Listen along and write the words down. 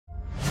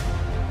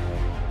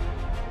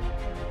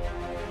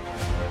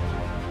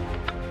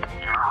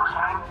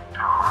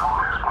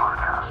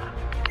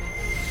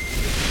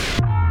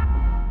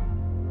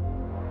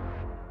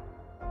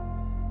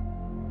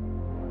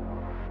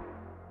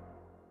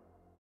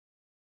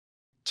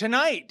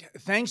Tonight,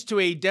 thanks to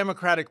a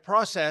democratic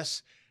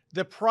process,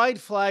 the pride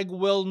flag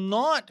will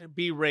not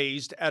be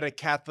raised at a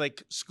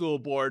Catholic school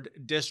board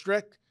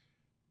district,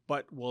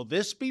 but will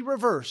this be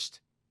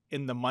reversed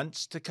in the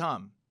months to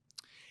come?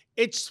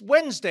 It's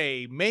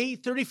Wednesday, May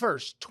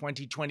 31st,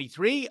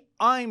 2023.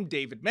 I'm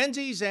David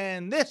Menzies,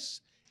 and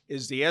this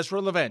is the Ezra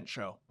Levent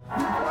Show.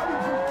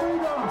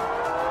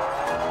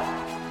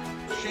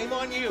 Shame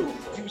on you,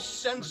 you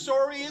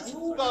censorious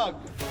thug.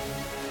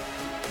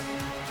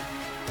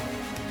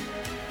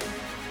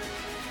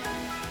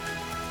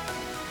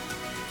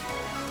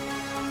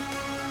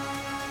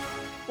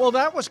 Well,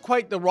 that was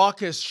quite the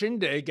raucous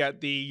shindig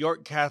at the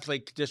York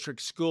Catholic District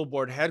School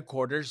Board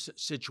headquarters,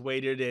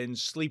 situated in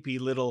sleepy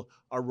little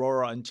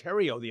Aurora,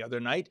 Ontario, the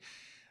other night.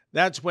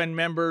 That's when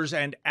members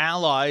and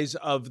allies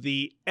of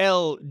the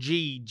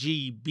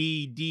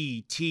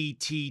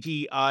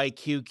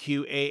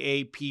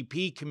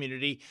LGGBDTTIQQAAPP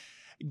community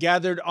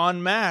gathered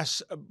en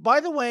masse.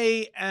 By the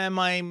way, am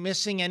I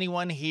missing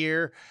anyone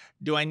here?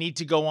 Do I need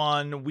to go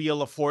on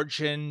Wheel of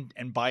Fortune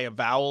and buy a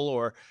vowel,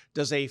 or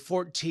does a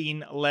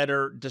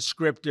 14-letter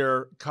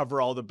descriptor cover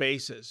all the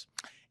bases?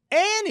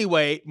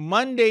 Anyway,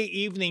 Monday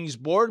evening's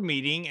board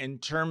meeting, in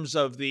terms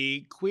of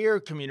the queer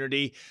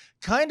community,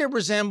 kind of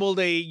resembled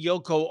a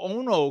Yoko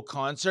Ono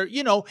concert.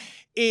 You know,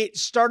 it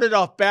started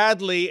off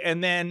badly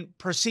and then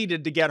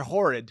proceeded to get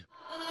horrid.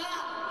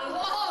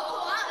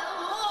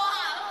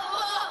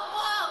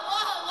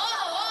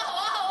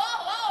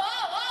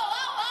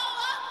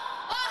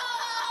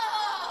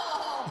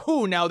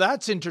 Ooh, now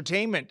that's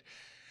entertainment.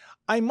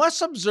 I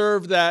must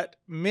observe that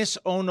Miss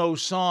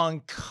Ono's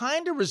song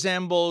kind of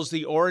resembles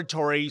the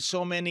oratory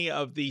so many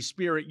of the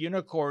spirit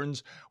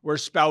unicorns were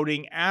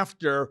spouting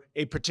after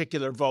a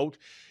particular vote.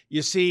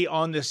 You see,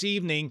 on this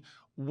evening,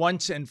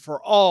 once and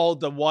for all,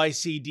 the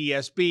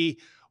YCDSB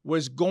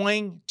was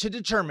going to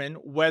determine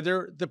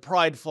whether the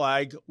pride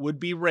flag would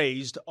be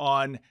raised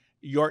on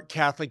York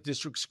Catholic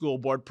District School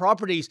Board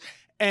properties.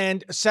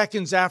 And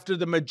seconds after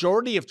the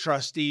majority of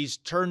trustees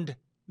turned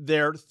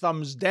their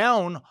thumbs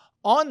down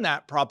on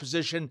that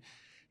proposition,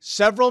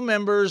 several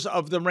members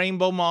of the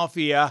Rainbow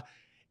Mafia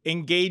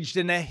engaged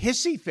in a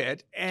hissy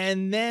fit,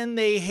 and then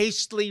they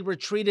hastily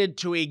retreated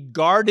to a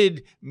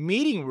guarded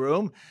meeting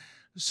room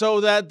so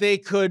that they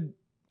could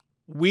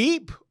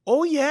weep.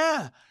 Oh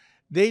yeah,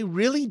 they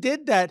really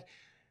did that.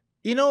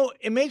 You know,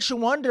 it makes you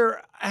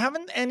wonder,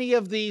 haven't any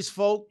of these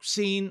folks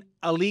seen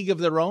A League of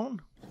Their Own?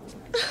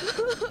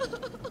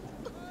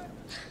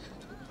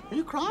 Are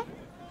you crying?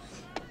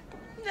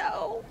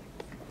 No.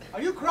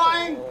 Are you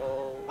crying?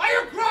 Are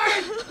you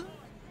crying?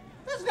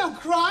 There's no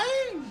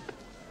crying.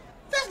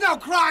 There's no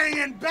crying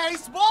in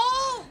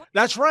baseball.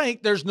 That's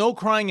right. There's no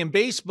crying in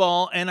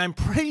baseball, and I'm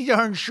pretty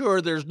darn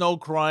sure there's no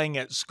crying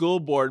at school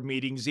board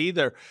meetings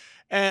either.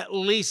 At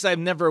least I've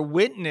never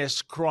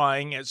witnessed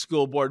crying at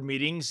school board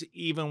meetings,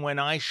 even when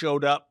I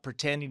showed up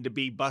pretending to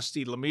be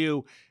Busty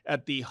Lemieux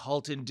at the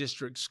Halton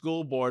District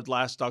School Board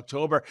last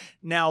October.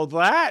 Now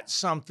that's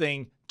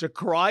something to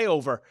cry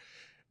over.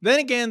 Then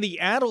again,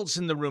 the adults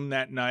in the room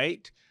that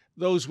night,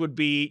 those would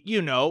be,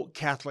 you know,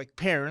 Catholic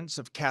parents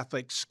of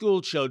Catholic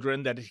school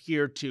children that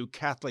adhere to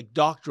Catholic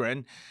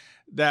doctrine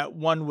that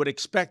one would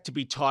expect to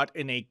be taught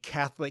in a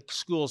Catholic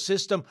school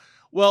system.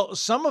 Well,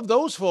 some of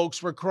those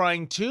folks were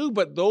crying too,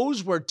 but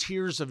those were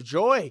tears of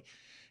joy.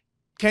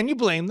 Can you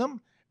blame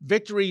them?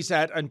 Victories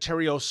at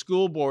Ontario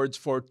school boards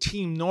for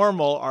Team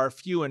Normal are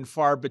few and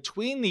far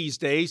between these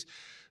days.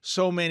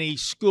 So many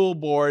school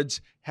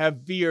boards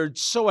have veered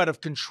so out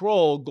of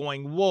control,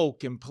 going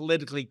woke and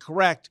politically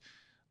correct.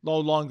 No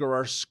longer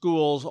are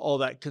schools all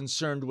that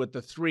concerned with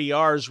the 3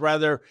 R's.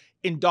 Rather,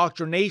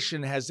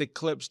 indoctrination has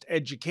eclipsed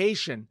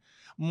education.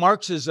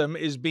 Marxism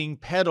is being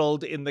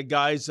peddled in the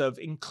guise of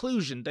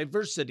inclusion,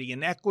 diversity,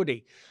 and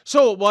equity.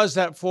 So it was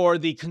that for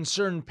the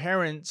concerned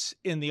parents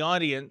in the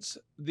audience,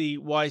 the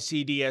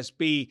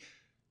YCDSB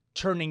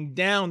turning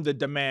down the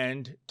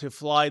demand to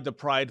fly the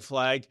pride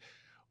flag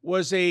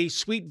was a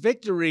sweet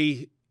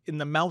victory in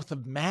the mouth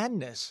of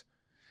madness.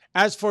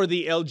 As for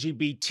the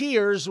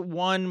LGBTers,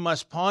 one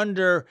must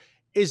ponder,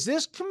 is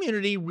this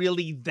community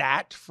really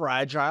that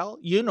fragile?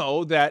 You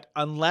know, that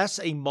unless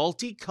a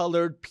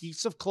multicolored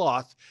piece of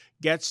cloth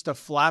gets to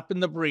flap in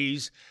the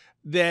breeze,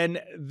 then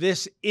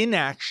this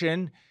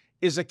inaction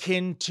is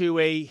akin to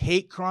a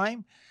hate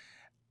crime,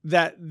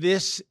 that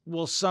this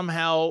will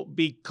somehow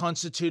be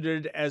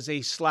constituted as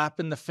a slap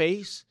in the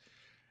face.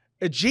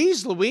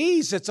 Geez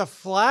Louise, it's a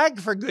flag,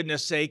 for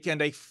goodness sake,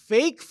 and a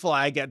fake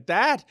flag at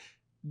that.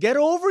 Get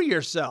over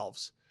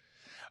yourselves.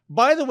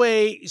 By the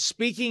way,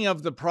 speaking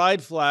of the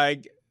pride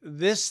flag,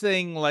 this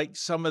thing, like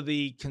some of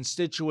the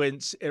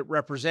constituents it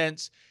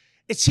represents,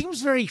 it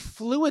seems very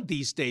fluid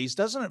these days,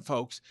 doesn't it,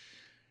 folks?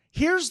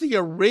 Here's the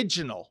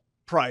original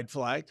pride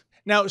flag.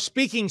 Now,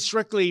 speaking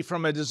strictly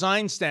from a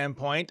design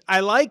standpoint,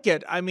 I like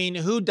it. I mean,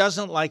 who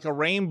doesn't like a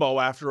rainbow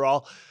after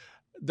all?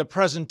 The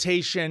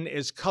presentation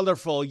is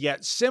colorful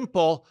yet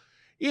simple,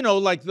 you know,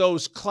 like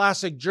those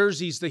classic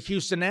jerseys the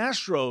Houston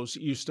Astros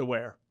used to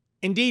wear.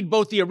 Indeed,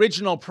 both the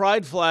original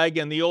Pride flag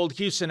and the old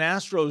Houston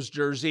Astros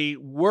jersey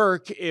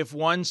work if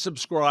one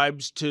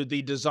subscribes to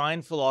the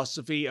design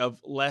philosophy of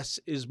less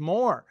is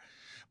more.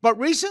 But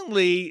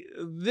recently,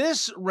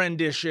 this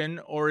rendition,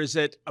 or is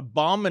it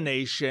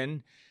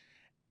abomination,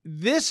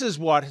 this is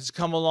what has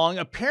come along.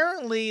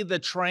 Apparently, the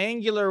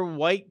triangular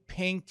white,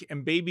 pink,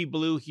 and baby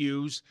blue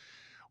hues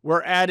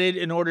were added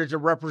in order to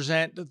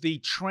represent the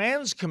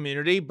trans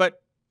community.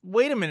 But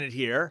wait a minute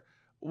here.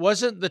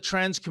 Wasn't the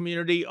trans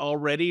community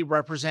already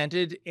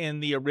represented in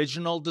the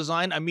original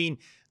design? I mean,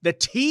 the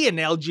T in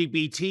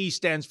LGBT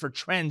stands for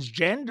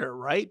transgender,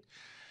 right?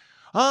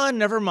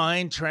 Never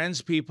mind.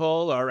 Trans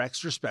people are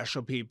extra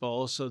special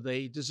people, so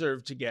they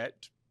deserve to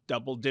get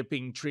double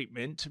dipping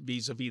treatment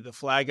vis-a-vis the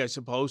flag, I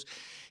suppose,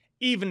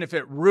 even if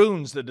it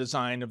ruins the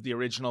design of the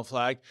original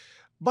flag.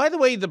 By the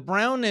way, the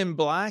brown and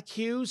black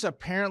hues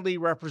apparently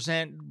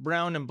represent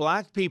brown and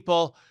black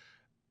people.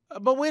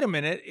 But wait a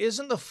minute,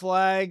 isn't the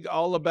flag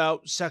all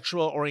about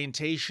sexual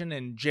orientation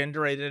and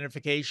gender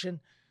identification?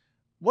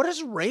 What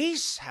does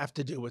race have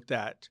to do with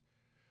that?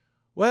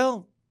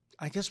 Well,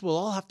 I guess we'll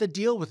all have to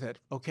deal with it,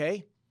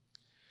 okay?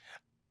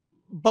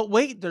 But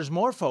wait, there's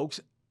more,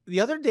 folks. The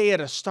other day at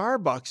a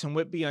Starbucks in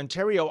Whitby,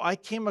 Ontario, I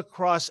came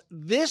across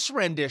this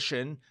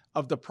rendition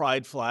of the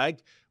Pride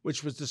flag,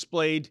 which was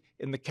displayed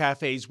in the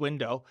cafe's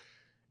window.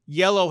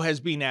 Yellow has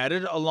been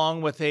added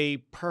along with a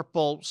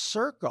purple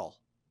circle.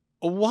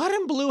 What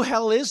in blue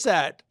hell is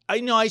that?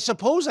 I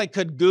suppose I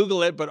could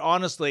Google it, but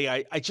honestly,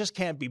 I just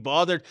can't be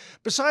bothered.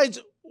 Besides,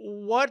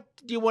 what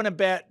do you want to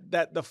bet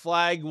that the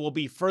flag will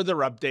be further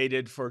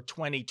updated for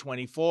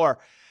 2024?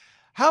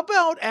 How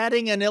about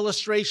adding an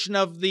illustration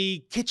of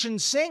the kitchen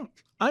sink?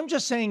 I'm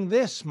just saying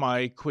this,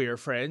 my queer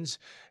friends.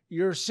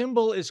 Your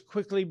symbol is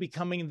quickly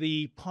becoming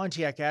the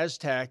Pontiac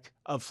Aztec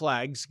of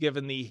flags,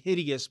 given the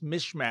hideous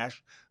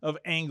mishmash of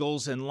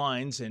angles and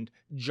lines and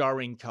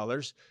jarring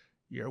colors.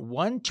 You're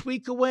one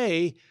tweak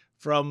away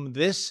from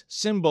this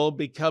symbol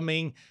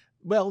becoming,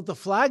 well, the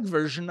flag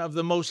version of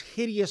the most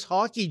hideous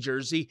hockey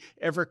jersey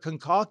ever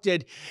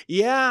concocted.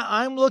 Yeah,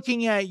 I'm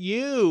looking at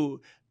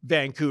you,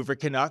 Vancouver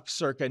Canucks,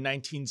 circa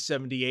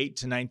 1978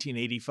 to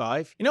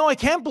 1985. I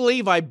can't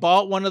believe I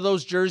bought one of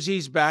those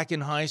jerseys back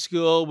in high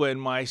school when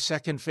my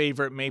second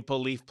favorite Maple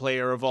Leaf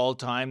player of all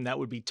time, that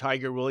would be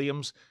Tiger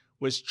Williams,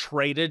 was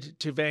traded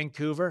to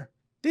Vancouver.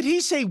 Did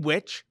he say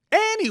which?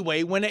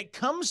 Anyway, when it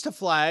comes to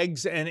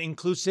flags and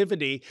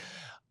inclusivity,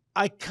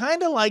 I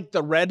kind of like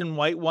the red and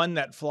white one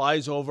that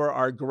flies over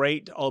our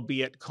great,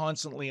 albeit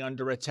constantly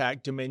under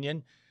attack,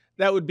 Dominion.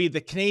 That would be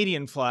the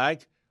Canadian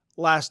flag.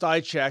 Last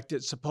I checked,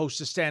 it's supposed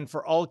to stand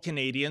for all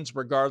Canadians,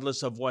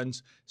 regardless of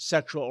one's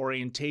sexual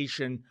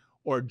orientation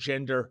or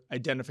gender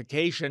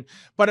identification.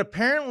 But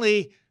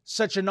apparently,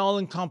 such an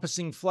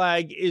all-encompassing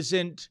flag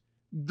isn't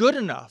good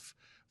enough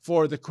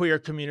for the queer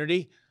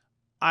community.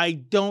 I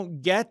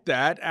don't get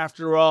that.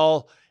 After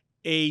all,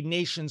 a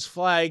nation's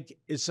flag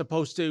is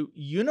supposed to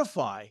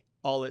unify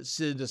all its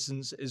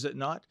citizens, is it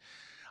not?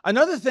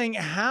 Another thing,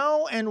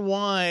 how and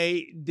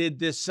why did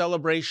this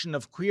celebration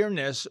of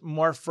queerness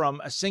morph from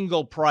a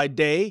single Pride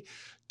Day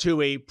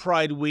to a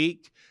Pride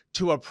Week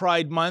to a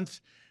Pride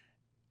Month?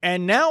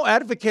 And now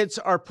advocates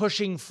are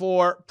pushing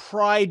for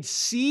Pride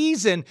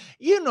Season.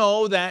 You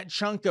know, that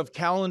chunk of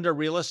calendar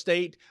real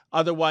estate,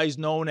 otherwise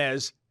known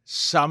as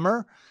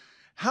summer.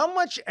 How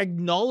much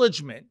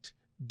acknowledgement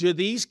do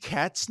these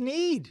cats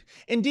need?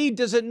 Indeed,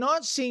 does it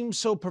not seem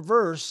so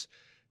perverse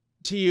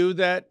to you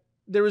that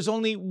there is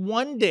only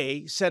one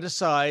day set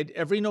aside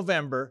every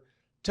November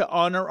to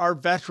honor our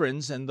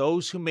veterans and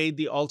those who made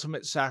the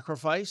ultimate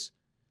sacrifice?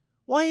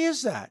 Why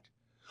is that?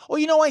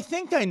 Well, I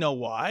think I know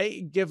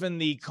why, given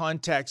the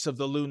context of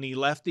the loony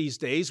left these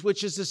days,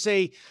 which is to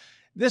say,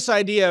 this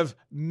idea of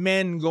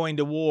men going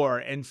to war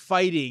and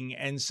fighting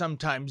and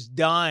sometimes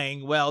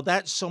dying, well,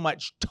 that's so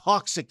much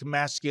toxic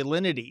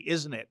masculinity,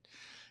 isn't it?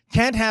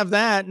 Can't have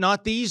that,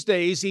 not these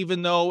days,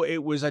 even though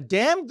it was a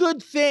damn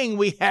good thing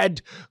we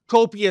had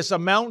copious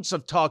amounts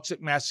of toxic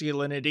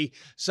masculinity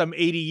some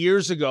 80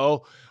 years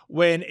ago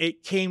when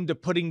it came to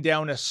putting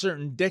down a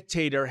certain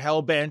dictator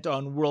hell-bent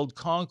on world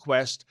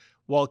conquest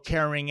while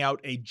carrying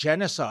out a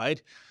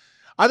genocide.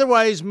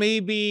 Otherwise,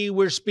 maybe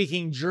we're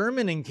speaking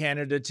German in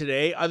Canada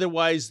today.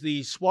 Otherwise,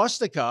 the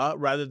swastika,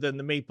 rather than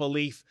the maple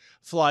leaf,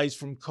 flies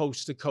from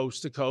coast to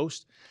coast to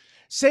coast.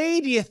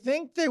 Say, do you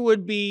think there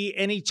would be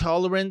any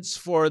tolerance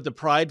for the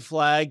pride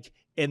flag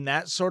in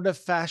that sort of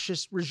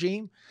fascist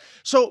regime?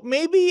 So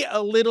maybe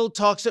a little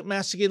toxic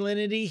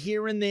masculinity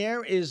here and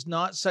there is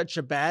not such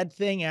a bad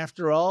thing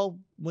after all,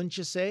 wouldn't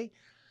you say?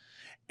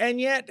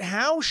 And yet,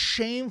 how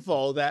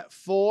shameful that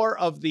 4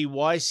 of the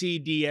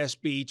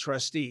YCDSB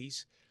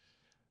trustees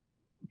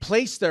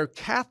placed their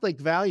Catholic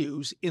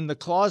values in the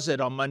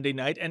closet on Monday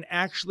night and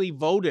actually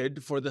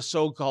voted for the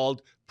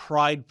so-called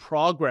Pride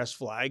Progress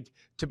flag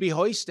to be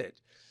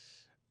hoisted.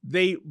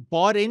 They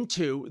bought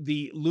into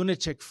the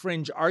lunatic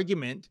fringe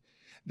argument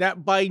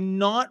that by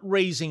not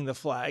raising the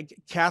flag,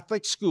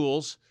 Catholic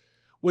schools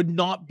would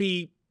not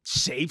be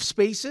safe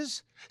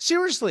spaces.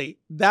 Seriously,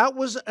 that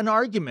was an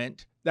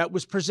argument that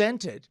was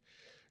presented.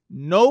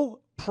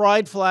 No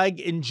pride flag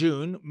in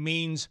June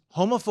means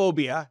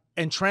homophobia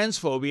and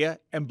transphobia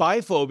and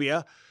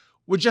biphobia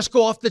would just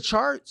go off the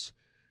charts.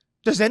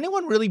 Does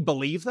anyone really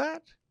believe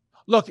that?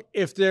 Look,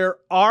 if there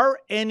are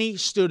any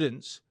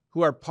students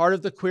who are part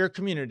of the queer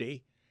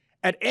community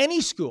at any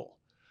school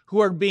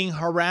who are being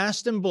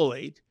harassed and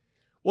bullied,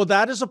 well,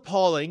 that is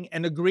appalling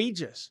and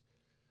egregious.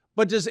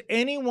 But does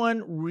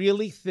anyone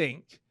really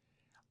think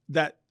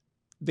that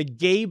the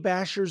gay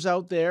bashers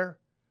out there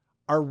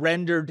are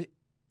rendered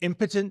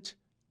impotent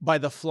by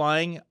the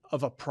flying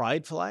of a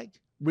pride flag?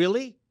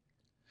 Really?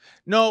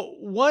 No,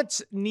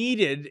 what's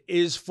needed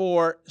is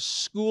for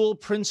school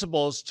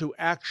principals to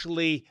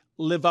actually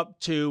live up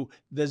to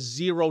the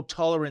zero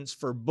tolerance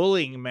for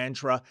bullying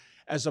mantra,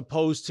 as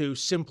opposed to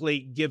simply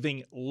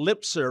giving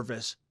lip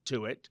service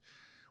to it,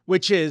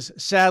 which is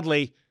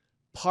sadly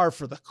par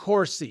for the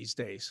course these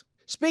days.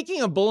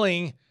 Speaking of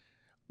bullying,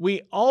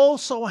 we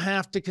also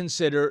have to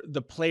consider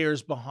the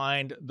players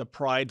behind the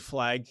pride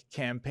flag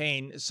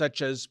campaign,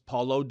 such as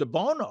Paulo De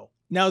Bono.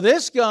 Now,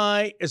 this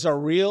guy is a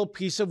real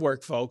piece of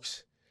work,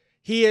 folks.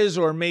 He is,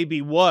 or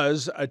maybe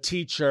was, a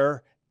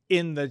teacher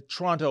in the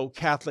Toronto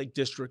Catholic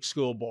District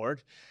School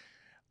Board.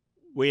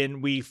 When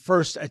we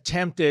first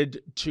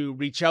attempted to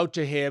reach out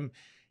to him,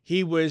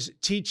 he was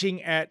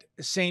teaching at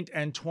St.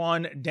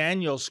 Antoine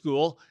Daniel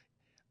School,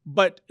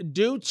 but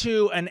due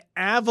to an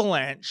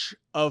avalanche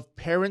of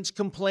parents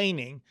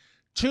complaining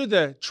to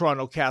the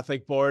Toronto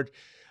Catholic Board,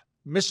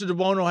 Mr. De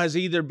Bono has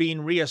either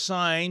been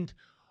reassigned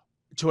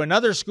to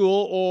another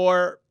school,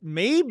 or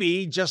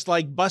maybe, just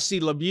like Busty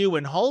Lemieux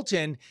in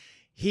Halton,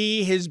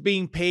 he is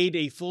being paid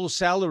a full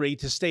salary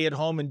to stay at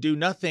home and do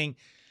nothing.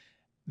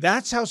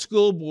 That's how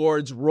school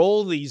boards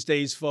roll these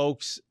days,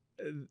 folks.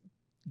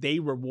 They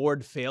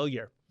reward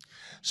failure.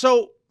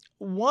 So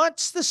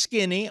what's the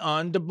skinny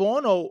on De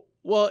Bono?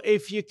 Well,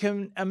 if you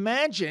can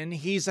imagine,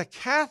 he's a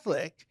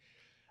Catholic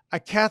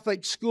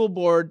school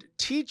board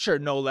teacher,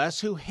 no less,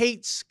 who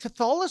hates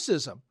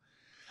Catholicism.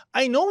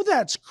 I know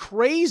that's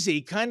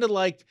crazy, kind of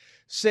like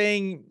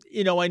saying,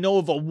 I know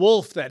of a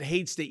wolf that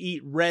hates to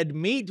eat red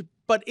meat,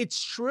 but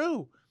it's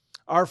true.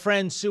 Our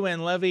friend Sue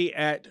Ann Levy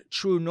at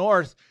True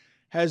North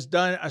has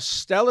done a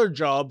stellar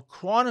job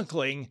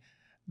chronicling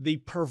the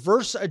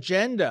perverse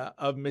agenda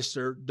of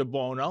Mr. De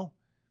Bono.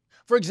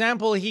 For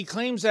example, he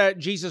claims that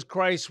Jesus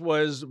Christ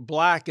was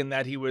black and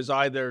that he was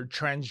either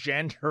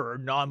transgender or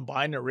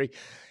non-binary,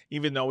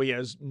 even though he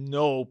has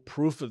no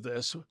proof of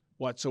this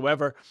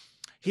whatsoever.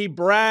 He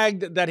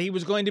bragged that he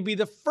was going to be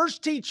the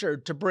first teacher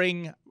to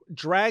bring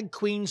Drag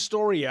Queen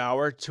Story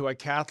Hour to a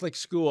Catholic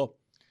school.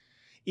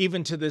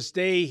 Even to this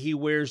day, he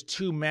wears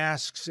 2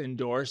 masks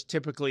indoors,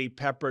 typically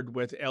peppered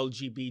with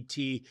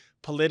LGBT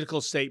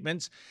political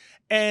statements.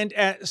 And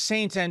at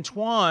St.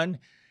 Antoine,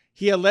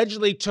 he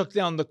allegedly took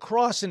down the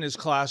cross in his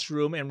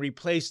classroom and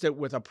replaced it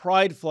with a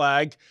pride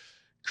flag,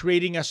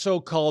 creating a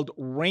so-called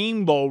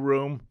rainbow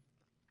room.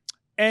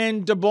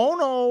 And De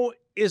Bono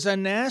is a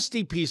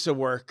nasty piece of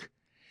work.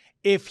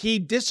 If he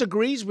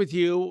disagrees with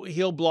you,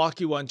 he'll block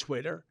you on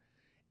Twitter.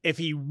 If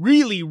he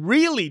really,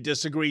 really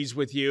disagrees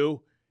with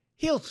you,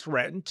 he'll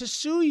threaten to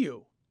sue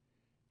you.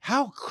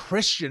 How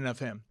Christian of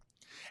him.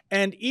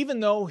 And even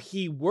though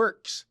he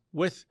works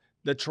with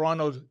the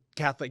Toronto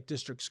Catholic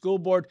District School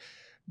Board,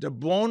 De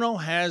Bono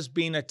has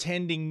been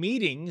attending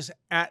meetings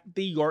at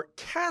the York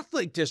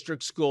Catholic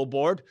District School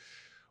Board,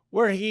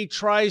 where he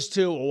tries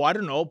to,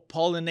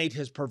 pollinate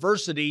his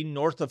perversity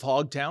north of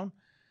Hogtown.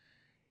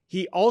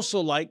 He also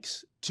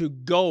likes to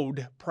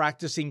goad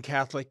practicing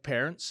Catholic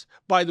parents.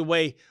 By the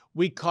way,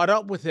 we caught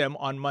up with him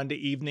on Monday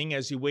evening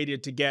as he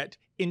waited to get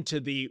into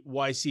the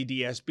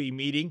YCDSB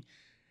meeting.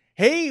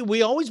 Hey,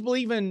 we always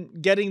believe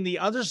in getting the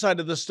other side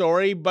of the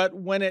story, but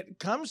when it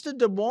comes to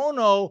De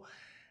Bono,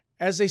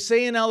 as they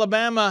say in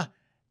Alabama,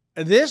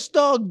 this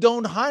dog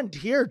don't hunt.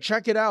 Here,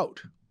 check it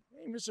out.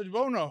 Hey, Mr. De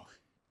Bono,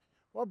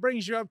 what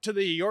brings you up to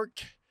the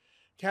York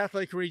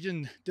Catholic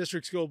Region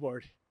District School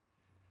Board?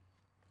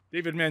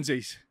 David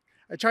Menzies.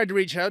 I tried to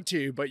reach out to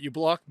you, but you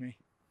blocked me.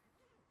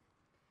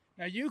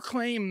 Now, you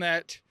claim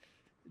that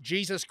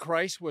Jesus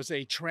Christ was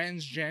a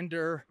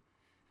transgender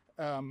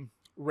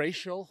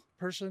racial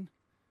person.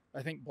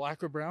 I think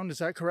black or brown. Is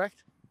that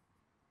correct?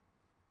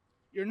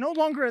 You're no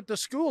longer at the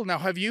school. Now,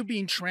 have you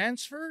been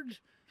transferred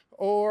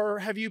or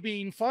have you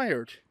been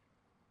fired?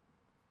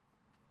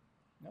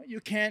 No, you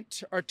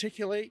can't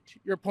articulate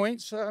your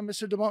points,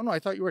 Mr. De Bono. I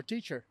thought you were a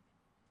teacher.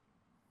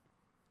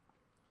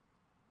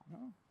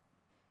 No.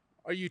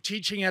 Are you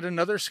teaching at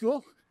another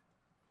school?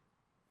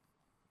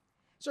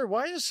 Sir,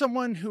 why is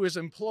someone who is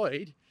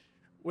employed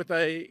with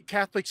a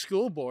Catholic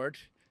school board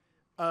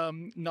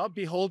not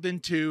beholden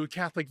to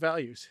Catholic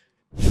values?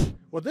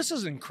 Well, this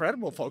is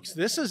incredible, folks.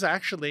 This is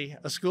actually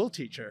a school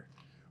teacher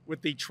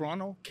with the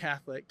Toronto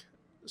Catholic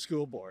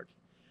School Board.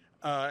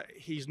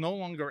 He's no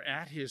longer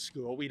at his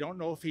school. We don't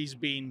know if he's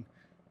been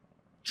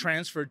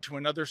transferred to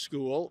another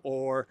school,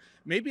 or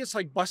maybe it's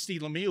like Busty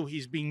Lemieux.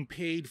 He's being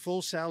paid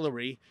full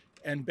salary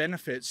and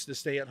benefits to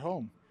stay at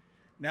home.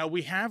 Now,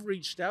 we have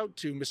reached out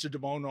to Mr. De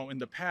Bono in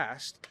the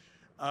past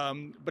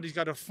but he's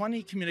got a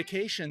funny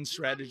communication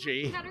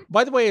strategy.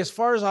 By the way, as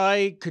far as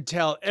I could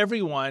tell,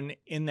 everyone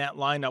in that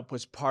lineup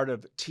was part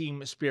of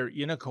Team Spirit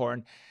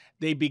Unicorn.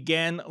 They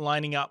began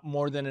lining up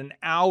more than an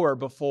hour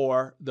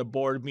before the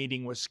board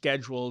meeting was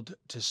scheduled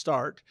to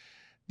start.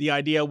 The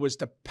idea was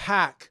to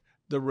pack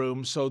the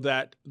room so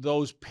that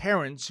those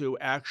parents who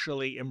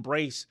actually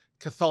embrace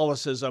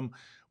Catholicism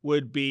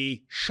would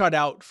be shut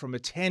out from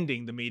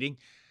attending the meeting.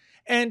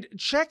 And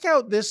check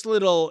out this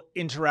little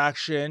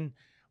interaction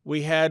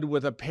we had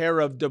with a pair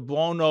of de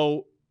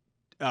Bono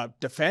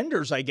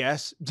defenders, I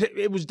guess.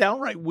 It was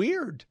downright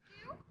weird.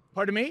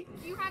 Pardon me?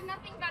 You have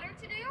nothing better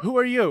to do? Who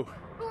are you?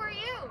 Who are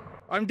you?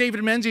 I'm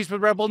David Menzies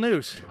with Rebel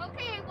News.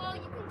 Okay, well,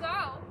 you can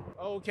go.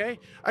 Okay.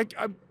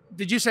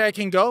 Did you say I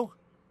can go?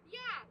 Yeah.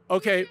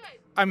 Okay. You should.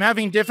 I'm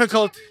having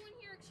difficult... Everyone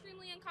here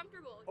extremely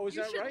uncomfortable. Oh, is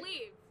you that should right?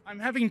 leave. I'm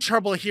having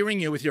trouble hearing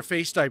you with your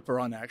face diaper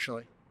on,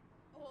 actually.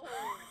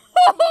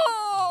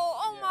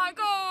 Oh my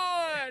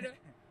God!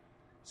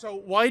 So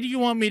why do you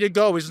want me to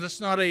go? Is this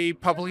not a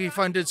publicly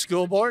funded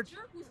school board?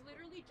 Teacher who's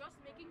literally just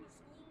making the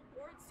school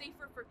board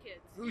safer for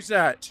kids. Who's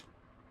that?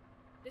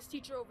 This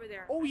teacher over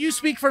there. Oh, you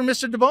speak for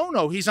Mr. De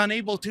Bono. He's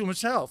unable to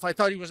himself. I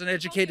thought he was an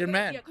educated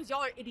man. Yeah, because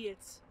y'all are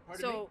idiots.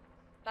 Pardon me?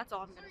 That's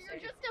all I'm gonna say.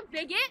 You're just a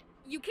bigot.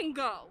 You can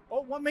go.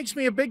 Oh, what makes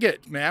me a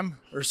bigot, ma'am?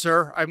 Or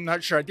sir? I'm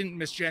not sure. I didn't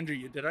misgender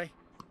you, did I?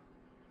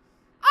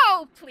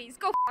 Oh, please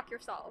go fuck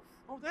yourself.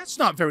 Oh, that's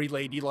not very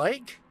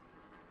ladylike.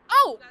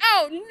 Oh,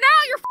 now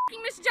you're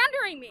fucking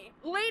misgendering me.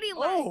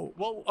 Ladylike. Oh,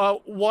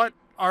 well, what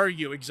are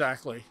you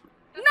exactly?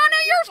 None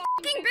of your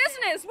fucking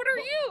business. What are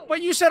you?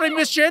 But you said I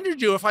misgendered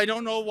you. If I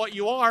don't know what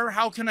you are,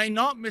 how can I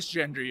not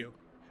misgender you?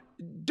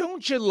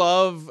 Don't you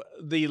love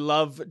the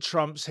love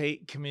trumps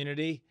hate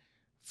community?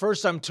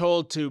 First, I'm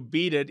told to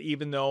beat it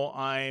even though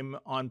I'm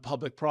on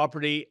public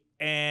property.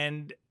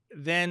 And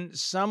then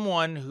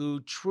someone who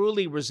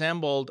truly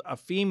resembled a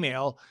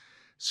female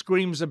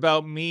screams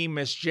about me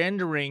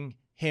misgendering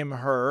him,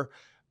 her,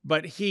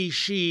 but he,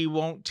 she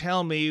won't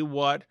tell me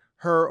what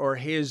her or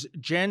his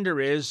gender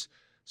is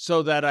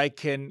so that I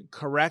can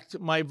correct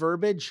my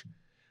verbiage.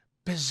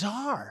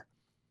 Bizarre.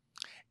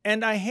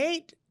 And I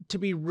hate to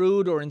be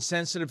rude or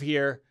insensitive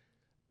here,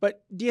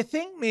 but do you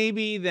think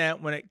maybe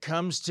that when it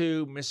comes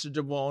to Mr.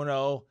 De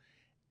Bono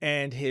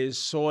and his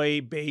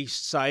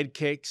soy-based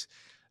sidekicks,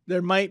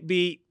 there might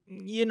be,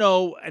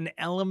 an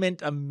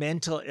element of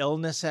mental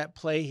illness at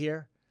play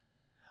here?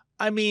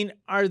 I mean,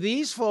 are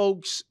these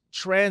folks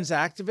trans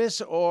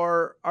activists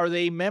or are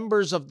they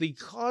members of the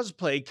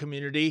cosplay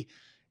community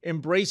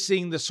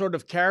embracing the sort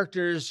of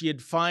characters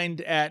you'd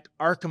find at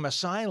Arkham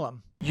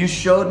Asylum? You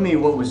showed me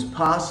what was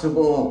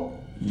possible.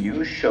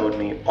 You showed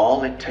me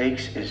all it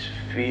takes is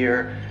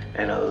fear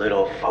and a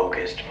little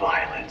focused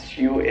violence.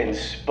 You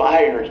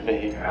inspired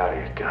me. You're out of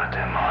your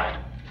goddamn mind.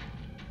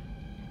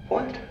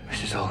 What?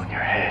 This is all in your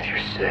head. You're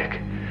sick,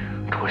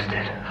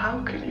 twisted.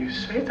 How can you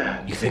say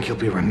that? You think you'll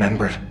be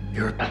remembered?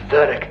 You're a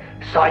pathetic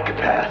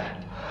psychopath,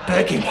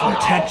 begging for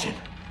attention.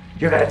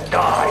 You're gonna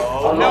die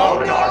alone. No!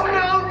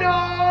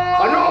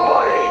 A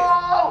nobody!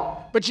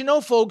 But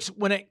folks,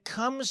 when it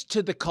comes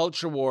to the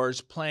culture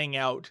wars playing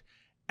out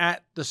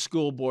at the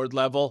school board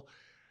level,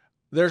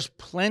 there's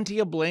plenty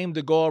of blame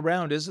to go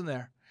around, isn't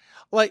there?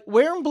 Like,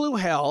 where in blue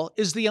hell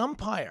is the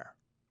umpire?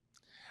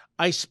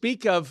 I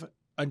speak of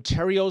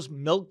Ontario's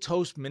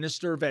milquetoast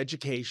Minister of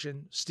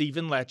Education,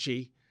 Stephen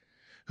Lecce,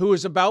 who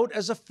is about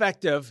as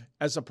effective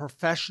as a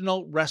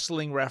professional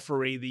wrestling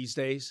referee these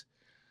days,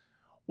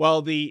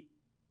 while the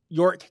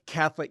York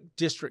Catholic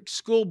District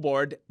School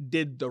Board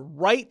did the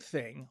right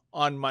thing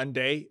on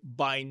Monday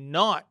by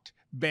not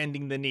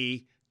bending the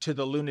knee to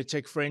the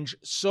lunatic fringe.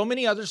 So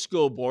many other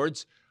school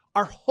boards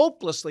are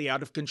hopelessly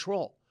out of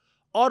control.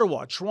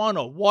 Ottawa,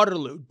 Toronto,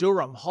 Waterloo,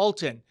 Durham,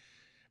 Halton,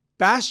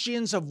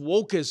 bastions of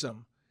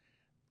wokeism,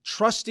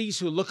 trustees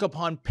who look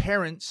upon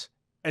parents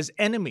as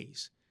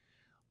enemies.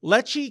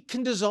 Lecce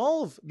can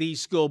dissolve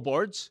these school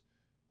boards,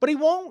 but he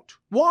won't.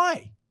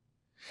 Why?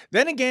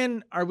 Then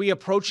again, are we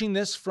approaching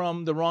this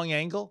from the wrong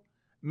angle?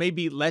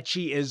 Maybe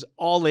Lecce is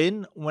all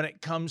in when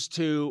it comes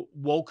to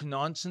woke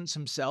nonsense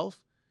himself?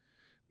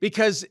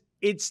 Because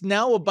it's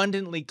now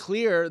abundantly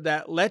clear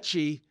that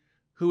Lecce,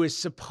 who is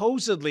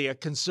supposedly a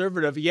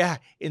conservative,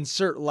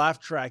 insert laugh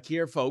track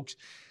here, folks,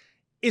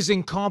 is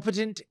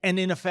incompetent and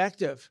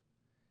ineffective.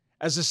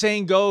 As the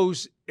saying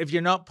goes, if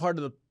you're not part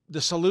of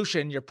the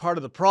solution, you're part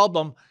of the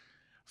problem.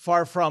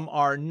 Far from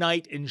our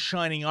knight in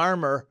shining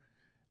armor,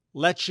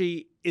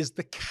 Lecce is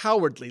the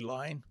cowardly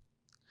line.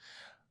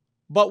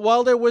 But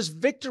while there was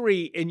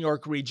victory in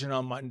York Region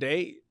on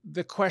Monday,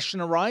 the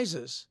question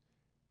arises,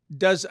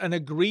 does an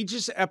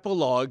egregious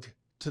epilogue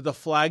to the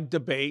flag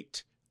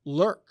debate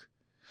lurk?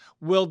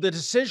 Will the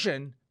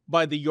decision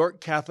by the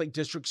York Catholic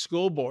District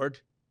School Board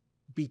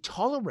be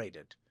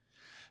tolerated?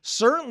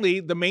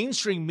 Certainly, the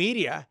mainstream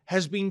media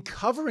has been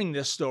covering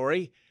this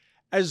story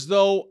as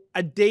though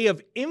a day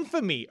of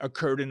infamy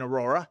occurred in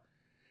Aurora.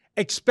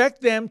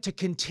 Expect them to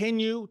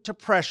continue to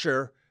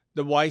pressure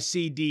the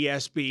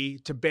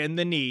YCDSB to bend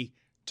the knee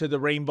to the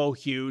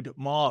rainbow-hued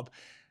mob.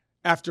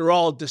 After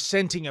all,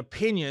 dissenting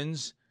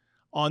opinions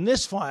on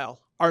this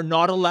file are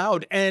not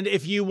allowed. And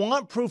if you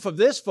want proof of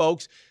this,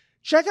 folks,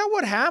 check out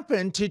what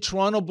happened to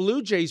Toronto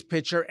Blue Jays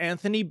pitcher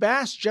Anthony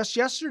Bass just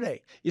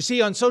yesterday. You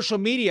see, on social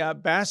media,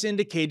 Bass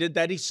indicated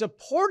that he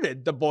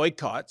supported the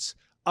boycotts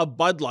of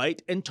Bud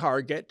Light and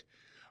Target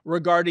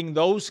regarding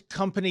those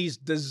companies'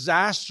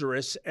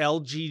 disastrous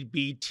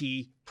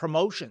LGBT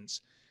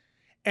promotions.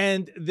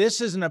 And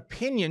this is an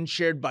opinion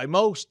shared by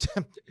most.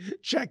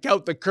 Check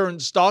out the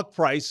current stock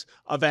price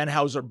of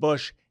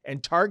Anheuser-Busch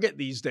and Target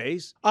these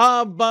days.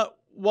 But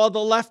while the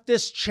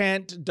leftists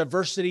chant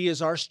diversity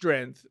is our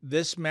strength,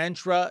 this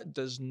mantra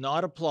does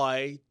not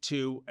apply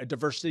to a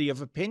diversity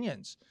of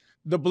opinions.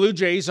 The Blue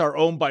Jays are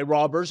owned by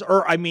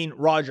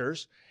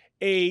Rogers,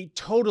 a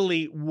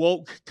totally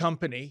woke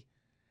company.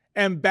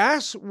 And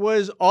Bass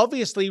was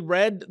obviously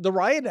read the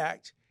riot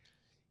act.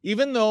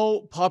 Even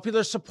though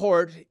popular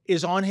support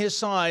is on his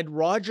side,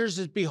 Rogers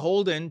is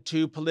beholden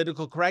to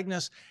political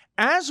correctness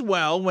as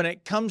well when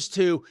it comes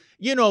to,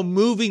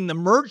 moving the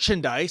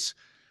merchandise.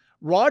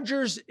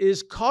 Rogers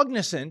is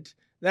cognizant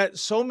that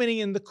so many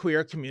in the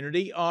queer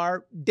community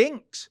are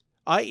dinks,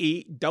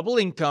 i.e. double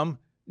income,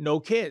 no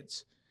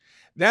kids.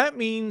 That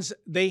means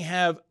they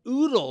have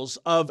oodles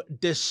of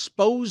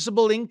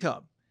disposable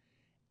income.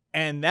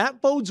 And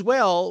that bodes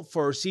well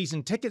for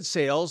season ticket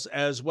sales,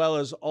 as well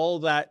as all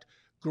that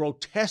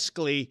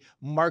grotesquely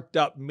marked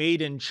up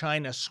made in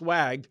China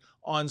swag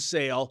on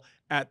sale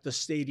at the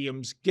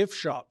stadium's gift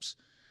shops.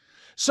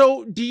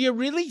 So do you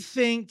really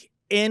think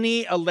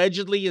any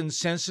allegedly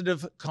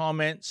insensitive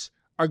comments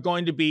are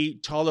going to be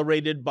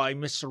tolerated by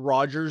Mr.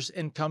 Rogers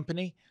and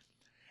company?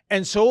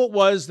 And so it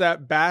was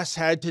that Bass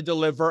had to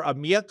deliver a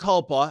mea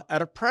culpa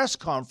at a press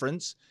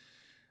conference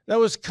that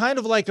was kind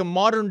of like a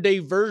modern day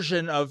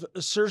version of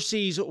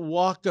Cersei's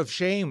Walk of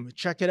Shame.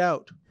 Check it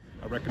out.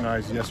 I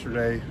recognized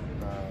yesterday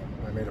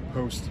I made a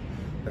post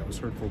that was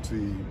hurtful to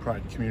the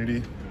Pride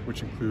community,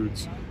 which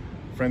includes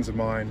friends of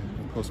mine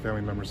and close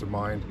family members of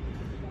mine,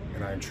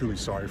 and I am truly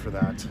sorry for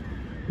that.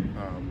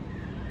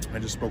 I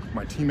just spoke with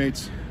my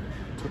teammates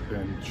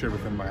and shared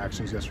with them my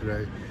actions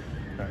yesterday.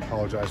 I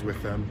apologized with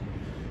them,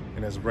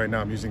 and as of right now,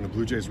 I'm using the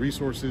Blue Jays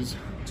resources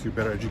to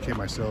better educate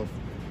myself,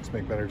 to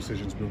make better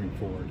decisions moving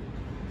forward.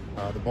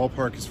 The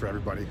ballpark is for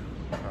everybody.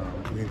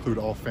 We include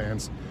all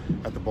fans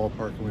at the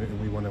ballpark,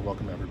 and we want to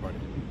welcome everybody.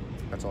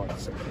 That's all I have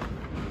to say.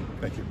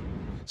 Thank you.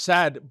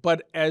 Sad,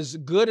 but as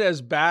good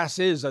as Bass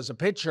is as a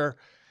pitcher,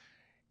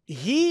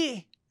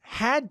 he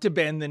had to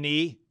bend the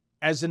knee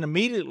as an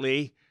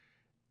immediately,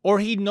 or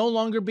he'd no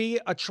longer be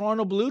a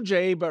Toronto Blue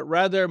Jay, but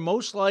rather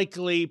most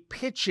likely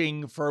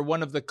pitching for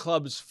one of the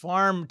club's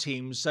farm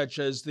teams, such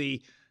as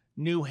the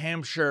New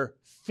Hampshire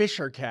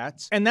Fisher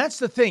Cats. And that's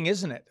the thing,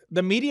 isn't it?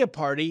 The media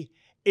party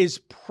is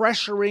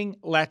pressuring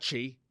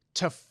Lecce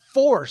to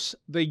force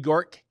the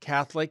York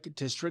Catholic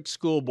District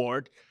School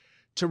Board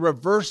to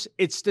reverse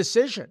its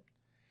decision.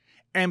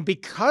 And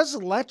because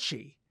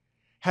Lecce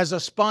has a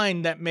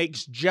spine that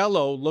makes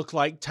Jell-O look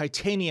like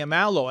titanium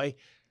alloy,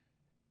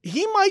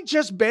 he might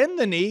just bend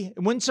the knee.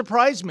 It wouldn't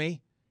surprise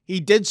me. He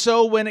did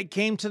so when it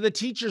came to the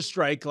teacher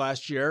strike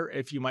last year,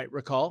 if you might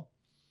recall.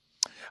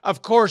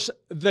 Of course,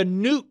 the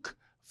nuke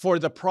for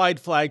the Pride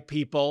flag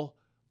people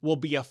will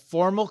be a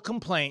formal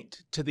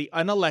complaint to the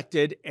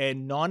unelected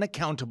and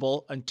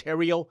non-accountable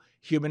Ontario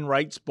Human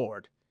Rights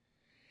Board.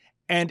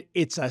 And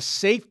it's a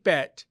safe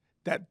bet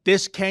that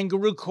this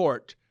kangaroo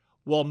court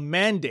will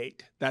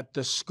mandate that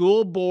the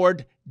school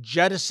board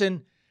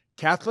jettison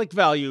Catholic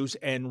values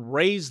and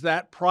raise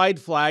that Pride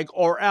flag,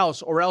 or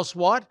else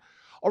what?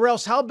 Or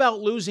else how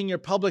about losing your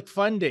public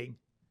funding?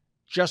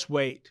 Just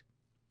wait.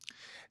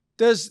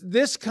 Does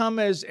this come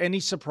as any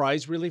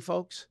surprise, really,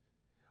 folks?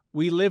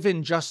 We live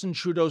in Justin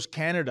Trudeau's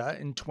Canada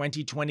in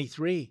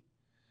 2023.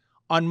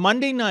 On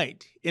Monday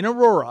night in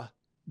Aurora,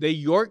 the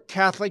York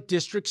Catholic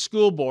District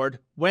School Board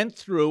went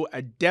through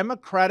a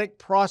democratic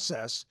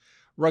process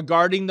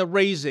regarding the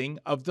raising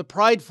of the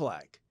Pride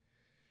flag.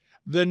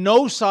 The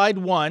no side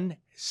won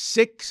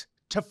 6-4.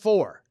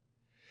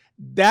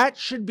 That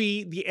should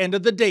be the end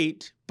of the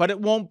date, but it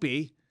won't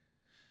be.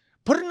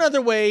 Put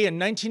another way, in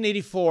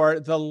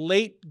 1984, the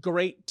late,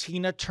 great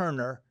Tina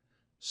Turner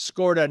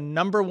scored a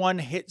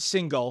 #1 hit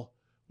single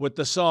with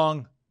the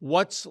song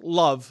What's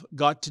Love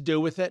Got to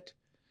Do With It?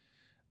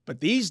 But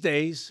these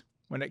days,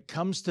 when it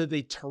comes to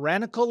the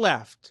tyrannical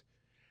left,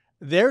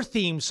 their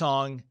theme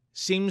song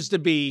seems to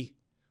be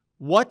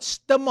What's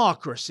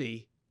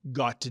Democracy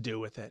Got to Do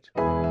With It?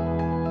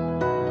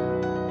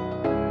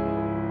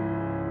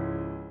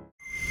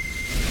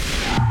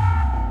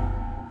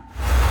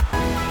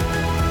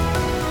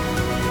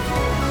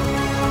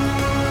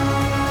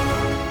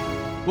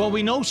 Well,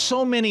 we know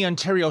so many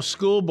Ontario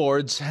school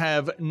boards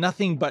have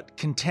nothing but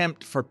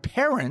contempt for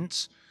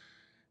parents.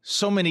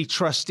 So many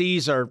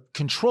trustees are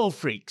control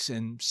freaks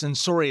and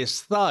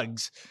censorious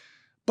thugs.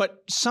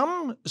 But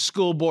some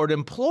school board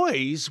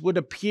employees would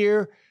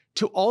appear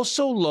to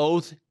also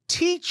loathe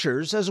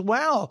teachers as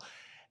well.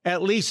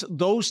 At least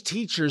those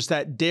teachers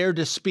that dare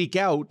to speak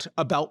out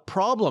about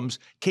problems.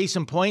 Case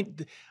in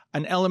point,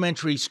 an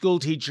elementary school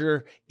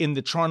teacher in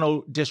the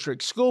Toronto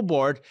District School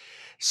Board,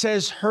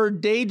 says her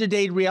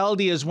day-to-day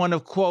reality is one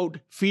of, quote,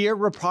 fear,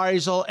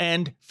 reprisal,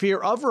 and fear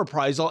of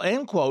reprisal,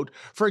 end quote.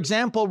 For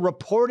example,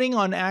 reporting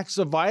on acts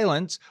of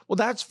violence, well,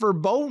 that's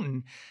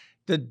verboten.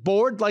 The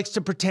board likes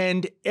to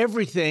pretend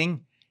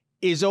everything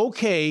is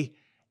okay,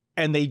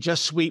 and they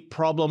just sweep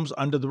problems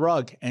under the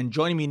rug. And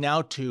joining me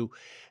now to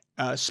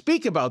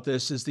speak about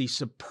this is the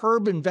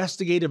superb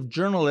investigative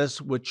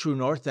journalist with True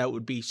North. That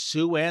would be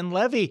Sue-Ann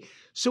Levy.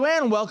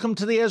 Sue-Ann, welcome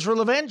to the Ezra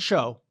Levent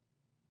Show.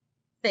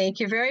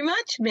 Thank you very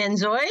much,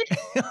 Menzoid.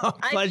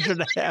 Pleasure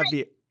to have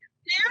you.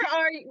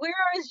 Where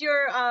is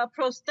your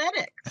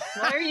prosthetics?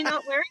 Why are you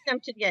not wearing them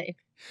today?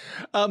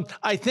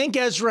 I think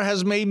Ezra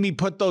has made me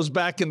put those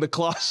back in the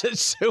closet,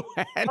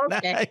 Sue-Ann.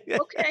 Okay.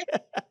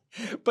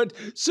 But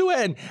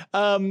Sue-Ann,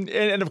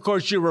 and of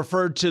course you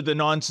referred to the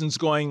nonsense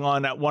going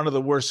on at one of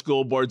the worst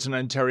school boards in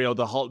Ontario,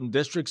 the Halton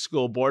District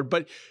School Board.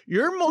 But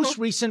your most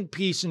recent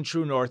piece in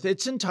True North,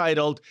 it's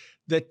entitled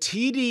 "The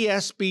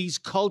TDSB's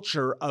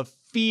Culture of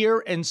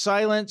Fear and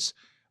Silence."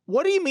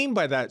 What do you mean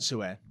by that,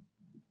 Sue-Ann?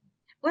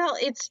 Well,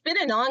 it's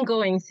been an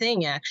ongoing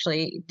thing,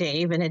 actually,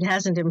 Dave, and it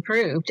hasn't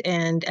improved.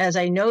 And as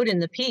I note in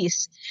the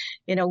piece,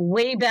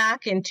 way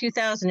back in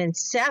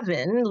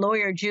 2007,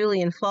 lawyer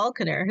Julian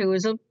Falconer, who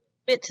was a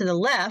bit to the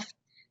left,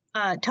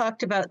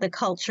 talked about the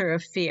culture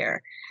of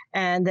fear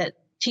and that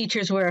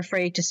teachers were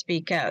afraid to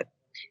speak out.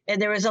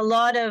 And there was a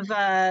lot of,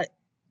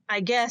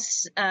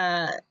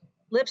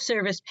 lip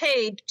service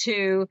paid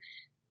to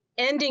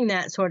ending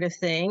that sort of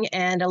thing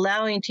and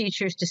allowing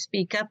teachers to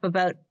speak up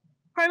about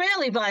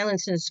primarily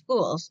violence in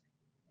schools.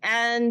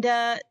 And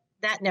that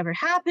never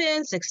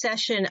happened.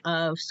 Succession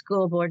of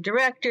school board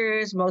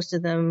directors, most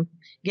of them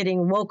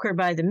getting woker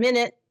by the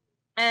minute.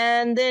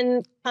 And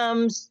then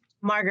comes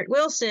Margaret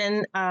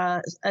Wilson,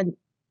 an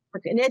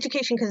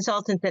education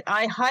consultant that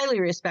I highly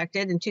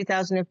respected in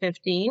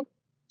 2015.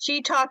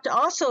 She talked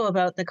also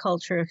about the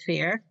culture of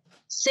fear.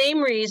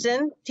 Same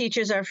reason,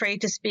 teachers are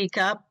afraid to speak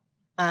up.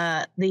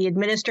 The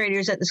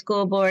administrators at the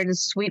school board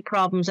sweep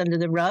problems under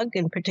the rug,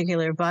 in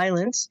particular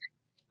violence,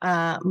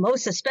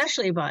 most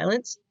especially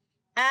violence.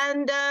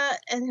 And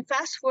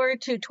fast forward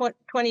to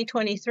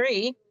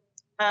 2023,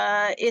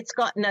 it's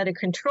gotten out of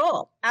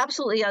control,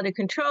 absolutely out of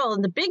control.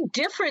 And the big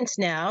difference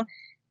now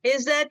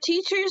is that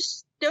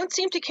teachers don't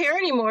seem to care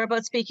anymore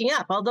about speaking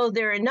up. Although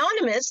they're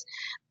anonymous,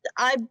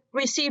 I've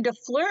received a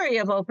flurry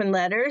of open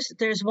letters.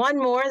 There's one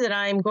more that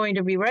I'm going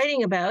to be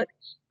writing about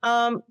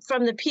from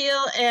the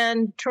Peel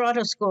and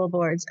Toronto school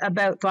boards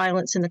about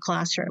violence in the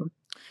classroom.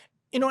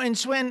 And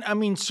Swen, I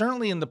mean,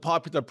 certainly in the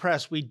popular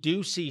press, we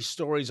do see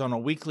stories on a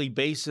weekly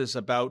basis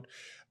about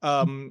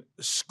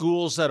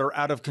schools that are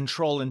out of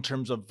control in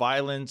terms of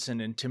violence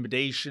and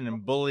intimidation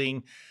and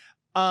bullying.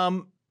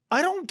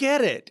 I don't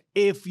get it.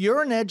 If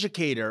you're an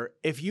educator,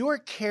 if you are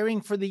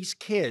caring for these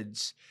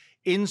kids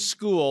in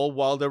school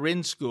while they're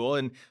in school,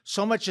 and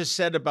so much is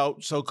said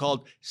about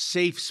so-called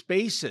safe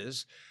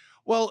spaces,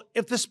 well,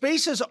 if the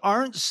spaces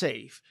aren't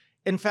safe,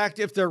 in fact,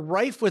 if they're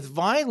rife with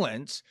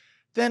violence,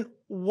 then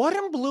what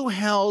in blue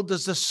hell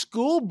does the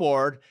school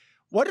board,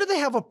 what do they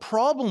have a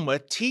problem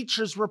with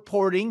teachers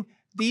reporting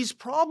these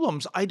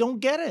problems? I don't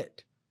get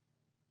it.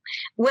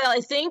 Well,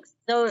 I think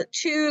the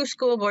two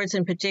school boards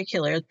in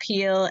particular,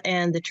 Peel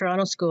and the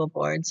Toronto school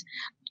boards,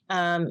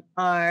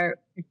 are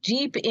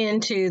deep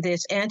into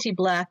this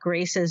anti-Black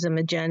racism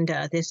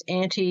agenda, this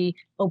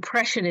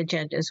anti-oppression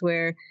agendas,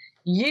 where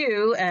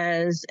you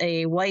as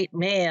a white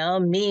male,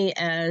 me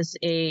as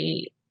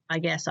I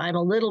guess I'm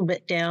a little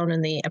bit down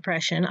in the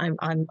oppression.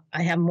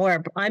 I'm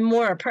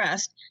more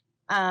oppressed,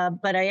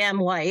 but I am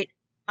white,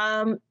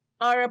 are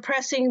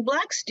oppressing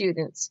Black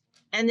students.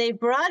 And they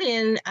brought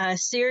in a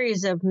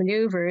series of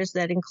maneuvers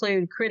that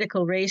include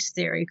critical race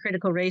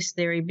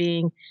theory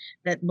being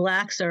that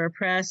Blacks are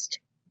oppressed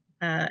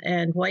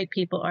and white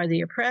people are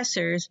the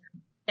oppressors.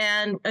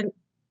 And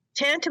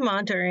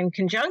tantamount or in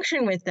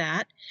conjunction with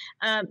that,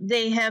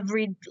 they have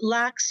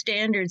relaxed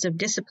standards of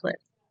discipline.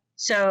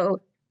 So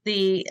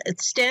the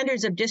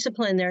standards of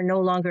discipline, they're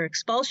no longer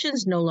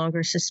expulsions, no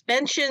longer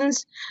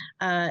suspensions.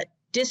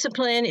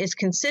 Discipline is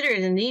considered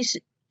in these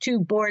two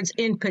boards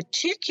in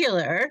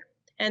particular,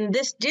 and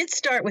this did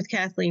start with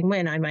Kathleen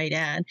Wynne, I might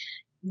add,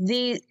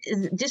 the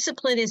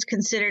discipline is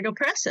considered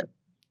oppressive.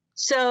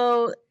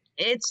 So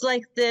it's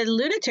like the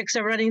lunatics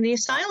are running the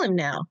asylum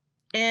now.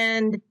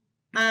 And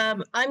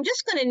I'm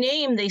just going to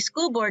name the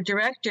school board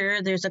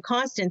director. There's a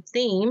constant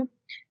theme.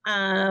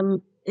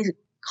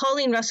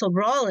 Colleen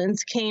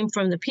Russell-Brawlins came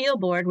from the Peel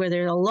board where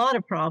there's a lot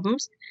of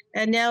problems,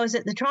 and now is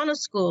at the Toronto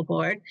school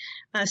board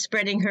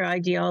spreading her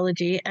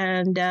ideology.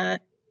 And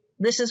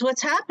this is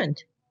what's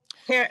happened.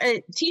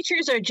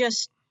 Teachers are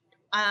just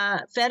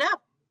fed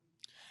up.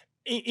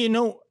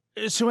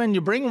 So when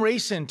you bring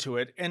race into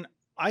it, and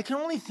I can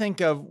only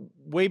think of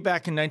way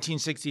back in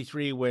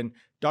 1963 when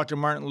Dr.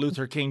 Martin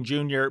Luther King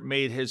Jr.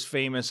 made his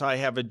famous "I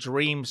Have a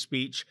Dream"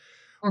 speech,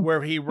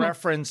 where he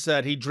referenced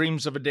that he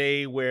dreams of a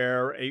day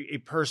where a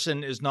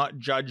person is not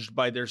judged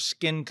by their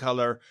skin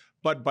color,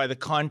 but by the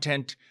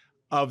content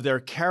of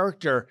their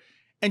character.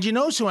 And you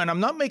know, Sue-Ann, I'm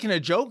not making a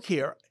joke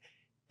here.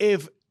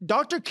 If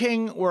Dr.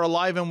 King were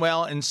alive and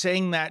well and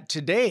saying that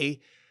today,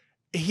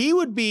 he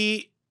would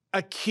be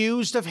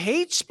accused of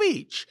hate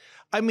speech.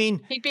 I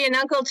mean, he'd be an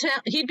Uncle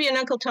Tom. He'd be an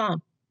Uncle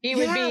Tom. He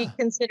would be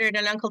considered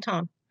an Uncle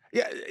Tom.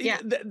 Yeah.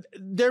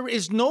 There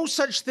is no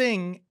such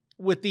thing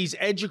with these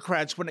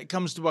educrats when it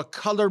comes to a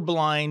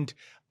colorblind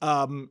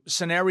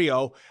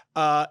scenario.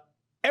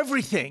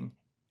 Everything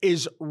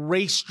is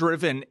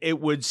race-driven, it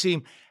would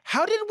seem.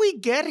 How did we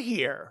get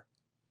here?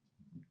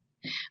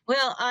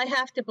 Well, I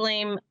have to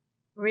blame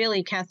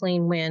really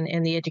Kathleen Wynne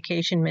and the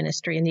education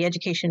ministry, and the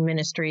education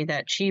ministry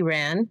that she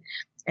ran,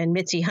 and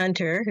Mitzi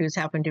Hunter, who's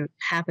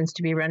happens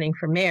to be running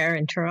for mayor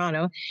in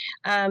Toronto.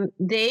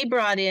 They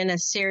brought in a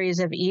series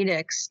of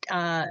edicts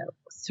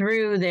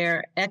through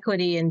their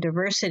equity and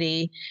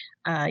diversity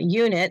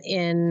unit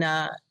in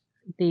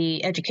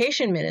the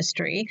education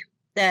ministry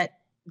that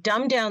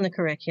dumbed down the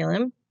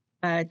curriculum,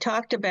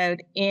 talked about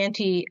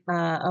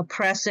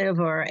anti-oppressive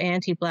or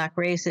anti-Black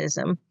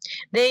racism.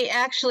 They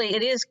actually,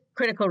 it is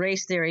critical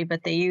race theory,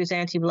 but they use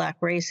anti-Black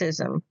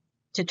racism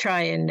to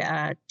try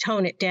and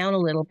tone it down a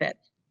little bit.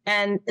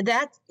 And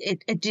that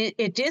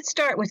it did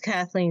start with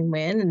Kathleen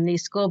Wynne, and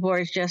these school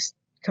boards just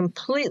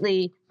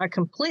completely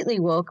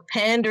woke,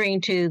 pandering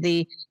to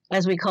the,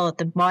 as we call it,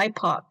 the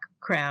BIPOC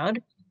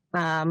crowd.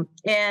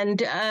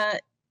 And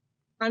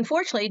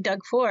unfortunately,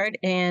 Doug Ford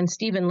and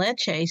Stephen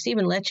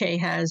Lecce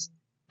has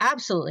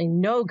absolutely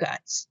no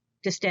guts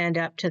to stand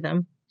up to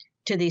them,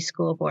 to these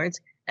school boards,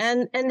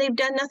 and they've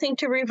done nothing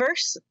to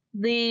reverse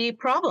the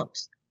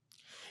problems.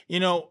 You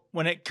know,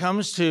 when it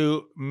comes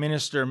to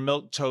Minister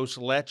Milquetoast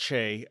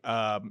Lecce,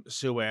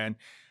 Sue-Ann,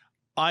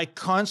 I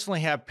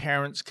constantly have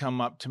parents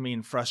come up to me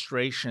in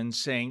frustration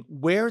saying,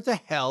 where the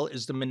hell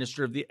is the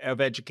Minister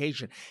of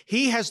Education?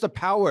 He has the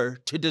power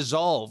to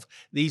dissolve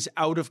these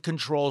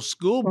out-of-control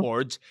school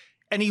boards,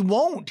 and he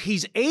won't.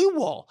 He's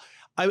AWOL.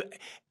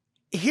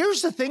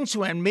 Here's the thing,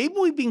 Sue-Ann, maybe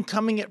we've been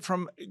coming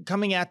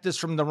at this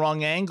from the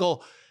wrong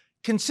angle.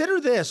 Consider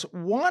this.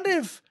 What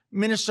if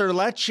Minister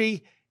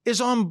Lecce is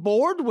on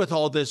board with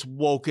all this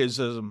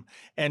wokeism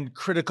and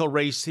critical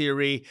race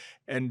theory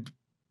and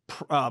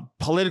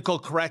political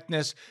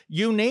correctness,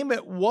 you name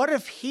it? What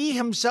if he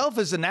himself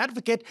is an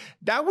advocate?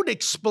 That would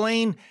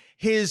explain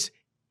his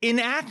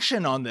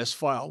inaction on this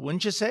file,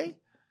 wouldn't you say?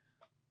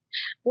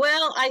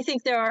 Well, I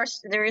think there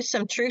is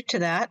some truth to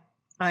that.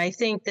 I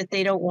think that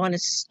they don't want to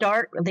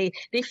start. They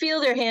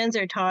feel their hands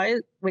are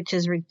tied, which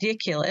is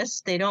ridiculous.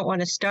 They don't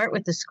want to start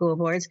with the school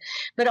boards,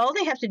 but all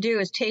they have to do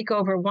is take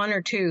over one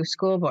or two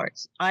school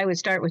boards. I would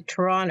start with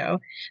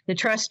Toronto. The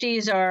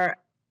trustees are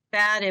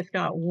bad, if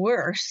not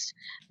worse,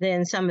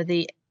 than some of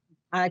the,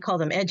 I call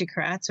them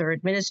educrats or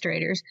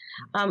administrators.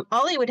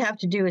 All he would have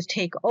to do is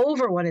take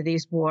over one of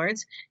these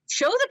boards,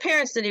 show the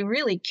parents that he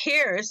really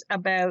cares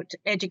about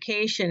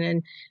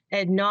education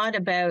and not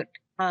about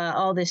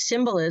all this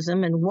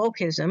symbolism and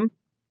wokeism.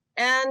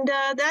 And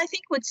that, I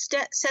think, would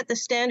set the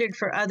standard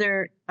for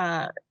other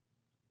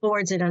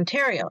boards in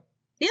Ontario.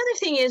 The other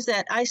thing is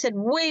that I said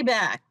way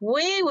back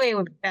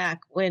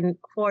when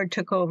Ford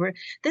took over,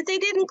 that they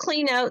didn't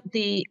clean out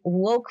the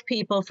woke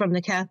people from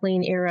the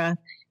Kathleen era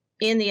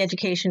in the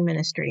education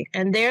ministry.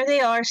 And there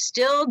they are,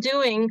 still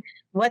doing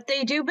what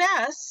they do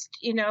best,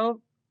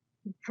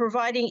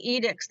 providing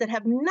edicts that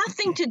have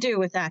nothing to do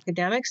with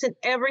academics and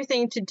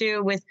everything to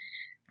do with,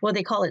 well,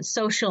 they call it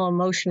social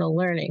emotional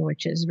learning,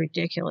 which is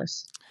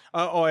ridiculous.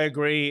 I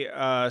agree,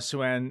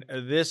 Sue-Ann.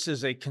 This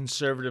is a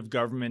conservative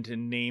government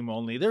in name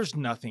only. There's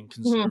nothing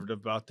conservative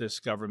about this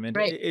government.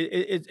 Right.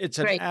 It's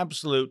an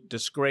absolute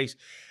disgrace.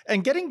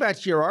 And getting back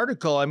to your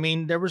article, I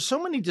mean, there were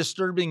so many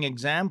disturbing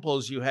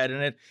examples you had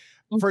in it.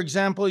 For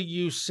example,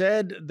 you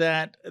said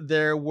that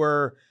there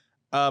were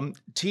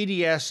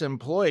TDS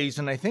employees,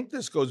 and I think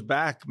this goes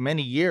back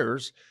many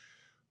years,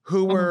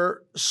 who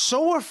were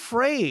so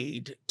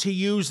afraid to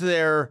use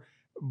their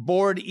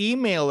board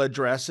email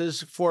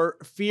addresses for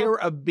fear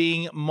of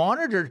being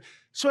monitored.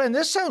 So, and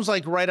this sounds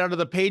like right out of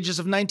the pages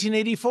of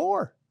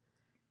 1984.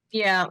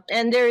 Yeah.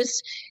 And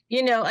there's,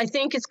 I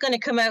think it's going to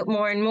come out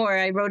more and more.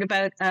 I wrote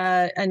about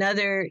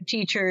another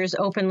teacher's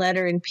open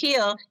letter in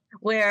Peel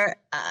where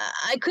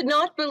I could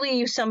not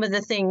believe some of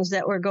the things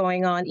that were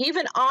going on.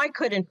 Even I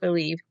couldn't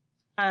believe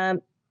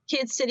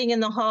kids sitting in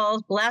the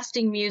halls,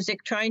 blasting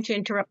music, trying to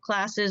interrupt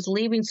classes,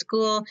 leaving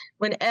school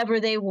whenever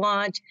they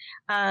want,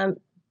 going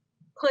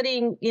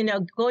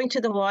to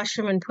the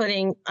washroom and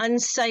putting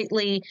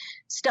unsightly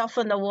stuff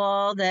on the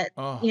wall that,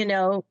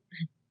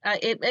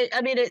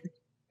 it's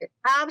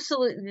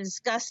absolutely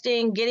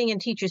disgusting, getting in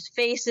teachers'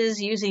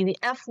 faces, using the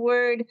F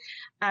word,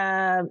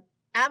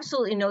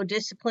 absolutely no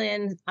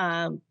discipline,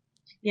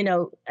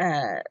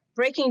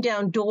 breaking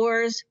down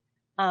doors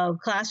of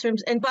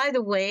classrooms. And by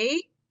the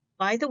way,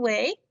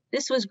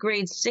 this was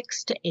grades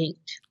 6 to 8.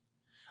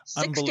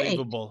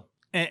 Unbelievable.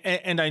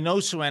 And I know,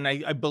 Sue-Ann,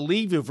 I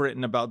believe you've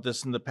written about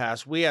this in the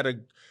past. We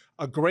had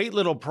a great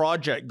little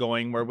project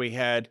going where we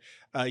had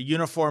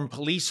uniformed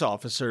police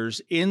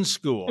officers in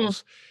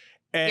schools.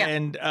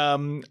 And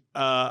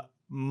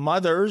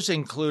mothers,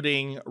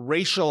 including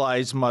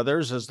racialized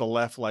mothers, as the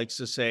left likes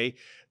to say,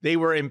 they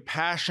were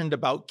impassioned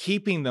about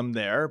keeping them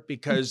there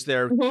because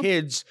their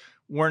kids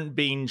weren't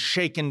being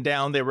shaken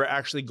down. They were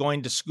actually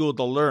going to school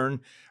to learn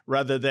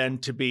rather than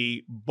to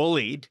be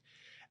bullied.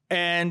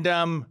 And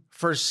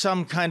for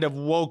some kind of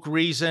woke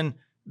reason,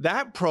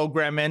 that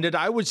program ended.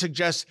 I would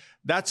suggest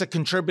that's a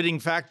contributing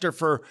factor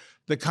for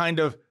the kind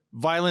of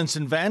violence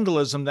and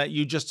vandalism that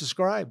you just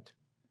described.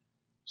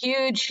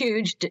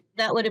 Huge.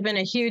 That would have been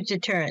a huge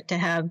deterrent to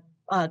have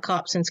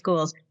cops in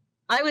schools.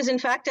 I was, in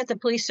fact, at the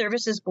Police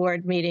Services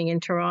Board meeting in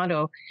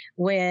Toronto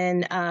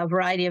when a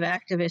variety of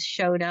activists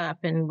showed up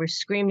and were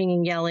screaming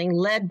and yelling,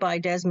 led by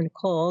Desmond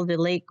Cole, the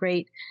late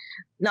great,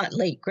 not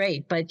late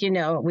great, but,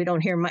 we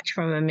don't hear much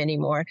from him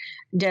anymore,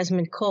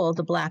 Desmond Cole,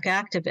 the Black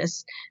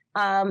activist.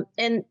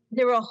 And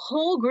there were a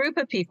whole group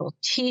of people,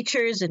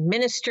 teachers,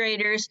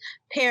 administrators,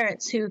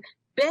 parents, who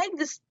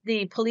begged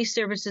the Police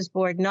Services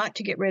Board not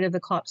to get rid of the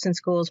Cops in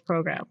Schools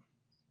program.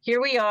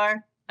 Here we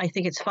are. I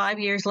think it's 5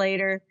 years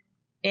later.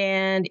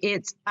 And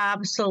it's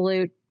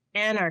absolute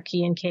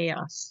anarchy and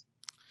chaos.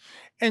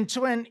 And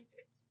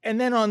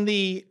then on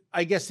the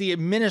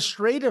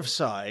administrative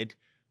side,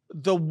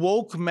 the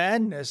woke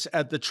madness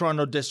at the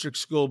Toronto District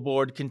School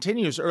Board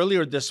continues.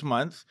 Earlier this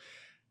month,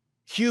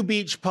 Hugh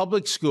Beach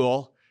Public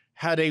School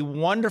had a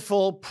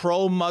wonderful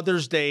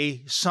pro-Mother's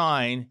Day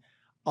sign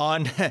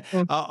on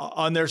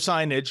their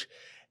signage.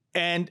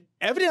 And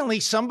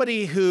evidently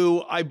somebody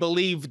who I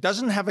believe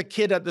doesn't have a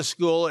kid at the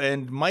school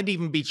and might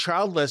even be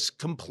childless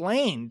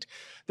complained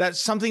that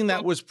something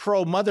that was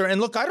pro-mother.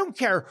 And look, I don't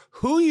care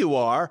who you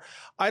are.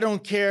 I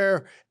don't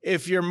care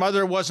if your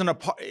mother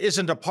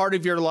isn't a part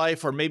of your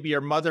life, or maybe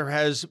your mother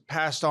has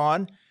passed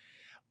on.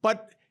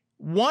 But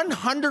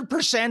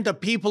 100% of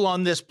people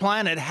on this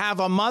planet have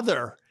a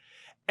mother.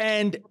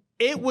 And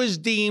it was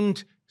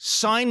deemed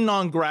sign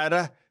non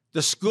grata.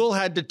 The school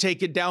had to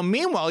take it down.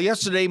 Meanwhile,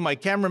 yesterday, my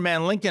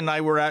cameraman Lincoln and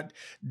I were at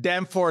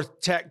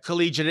Danforth Tech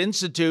Collegiate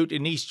Institute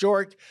in East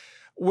York,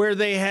 where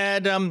they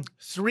had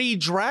 3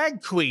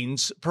 drag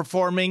queens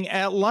performing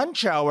at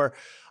lunch hour.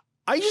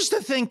 I used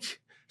to think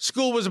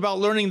school was about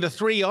learning the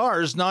 3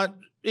 R's, not,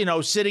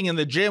 sitting in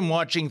the gym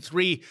watching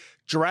 3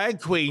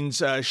 drag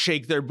queens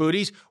shake their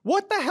booties.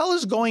 What the hell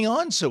is going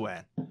on,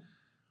 Sue-Ann?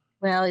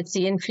 Well, it's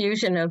the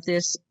infusion of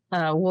this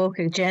woke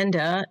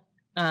agenda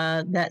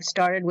that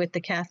started with the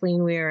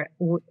Kathleen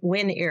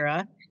Wynne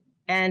era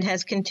and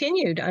has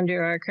continued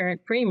under our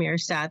current premier,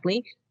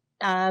 sadly,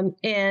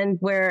 and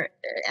where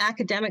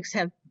academics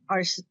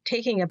are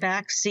taking a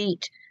back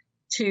seat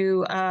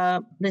to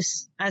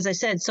this, as I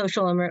said,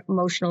 social and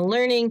emotional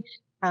learning,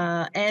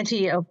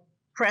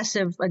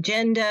 anti-oppressive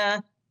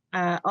agenda,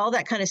 all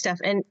that kind of stuff.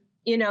 And,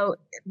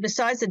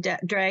 besides the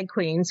drag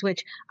queens,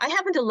 which I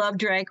happen to love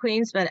drag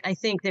queens, but I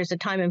think there's a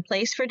time and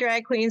place for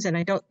drag queens, and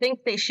I don't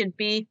think they should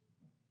be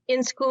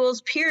in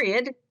schools,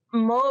 period,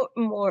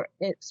 more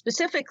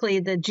specifically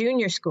the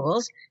junior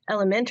schools,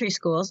 elementary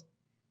schools.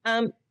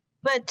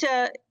 But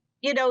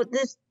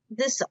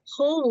this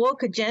whole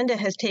woke agenda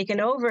has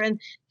taken over,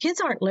 and kids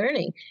aren't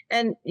learning.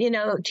 And,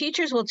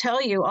 teachers will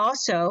tell you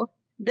also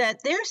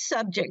that they're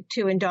subject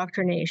to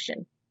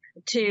indoctrination,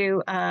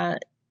 to,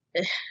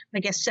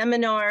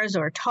 seminars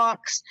or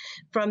talks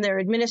from their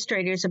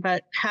administrators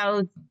about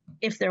how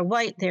if they're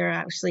white, they're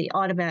actually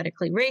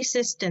automatically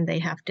racist, and they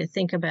have to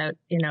think about,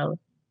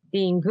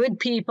 being good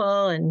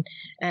people and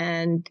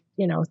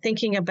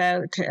thinking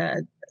about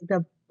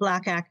the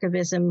Black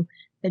activism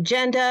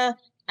agenda.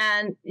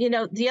 And,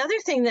 the other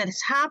thing that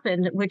has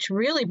happened, which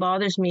really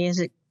bothers me,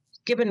 is it's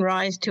given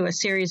rise to a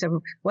series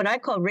of what I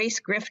call race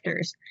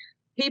grifters,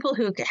 people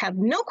who have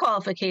no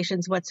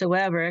qualifications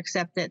whatsoever,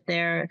 except that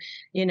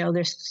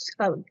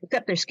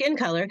except their skin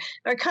color,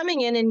 are coming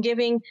in and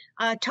giving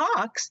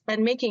talks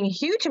and making a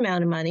huge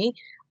amount of money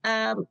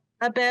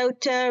about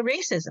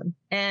racism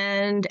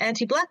and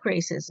anti-Black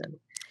racism,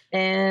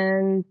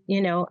 and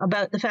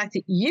about the fact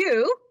that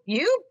you,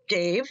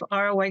 Dave,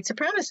 are a white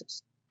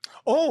supremacist.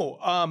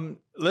 Oh,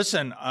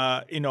 listen,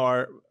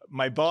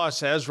 my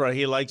boss Ezra,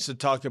 he likes to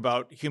talk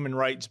about human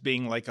rights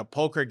being like a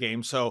poker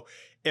game. So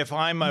if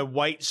I'm a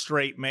white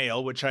straight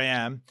male, which I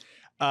am,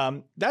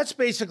 that's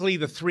basically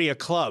the 3 of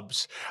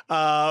clubs.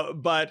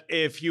 But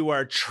if you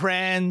are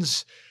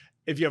trans,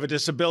 if you have a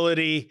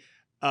disability,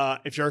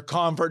 if you're a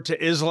convert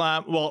to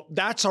Islam, well,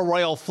 that's a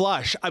royal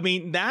flush. I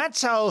mean,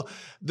 that's how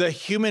the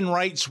human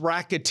rights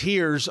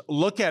racketeers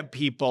look at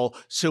people,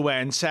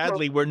 Sue-Ann.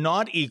 Sadly, we're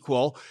not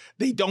equal.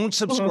 They don't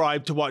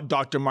subscribe to what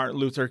Dr. Martin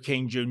Luther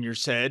King Jr.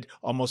 said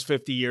almost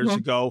 50 years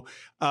ago.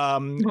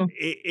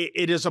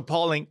 It is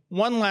appalling.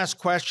 One last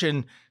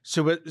question,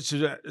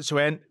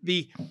 Sue-Ann.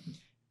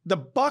 The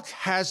buck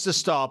has to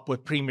stop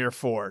with Premier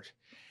Ford.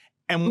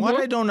 And what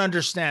I don't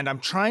understand, I'm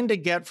trying to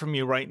get from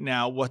you right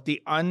now what the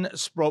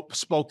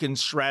unspoken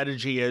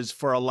strategy is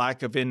for a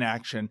lack of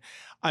inaction.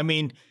 I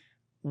mean,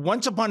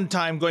 once upon a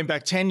time, going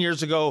back 10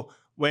 years ago,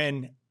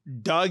 when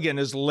Doug and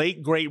his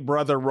late great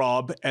brother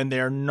Rob, and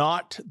they're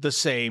not the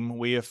same.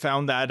 We have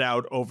found that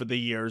out over the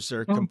years.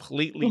 They're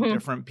completely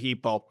different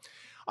people.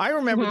 I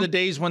remember the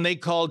days when they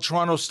called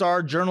Toronto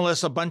Star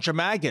journalists a bunch of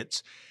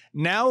maggots.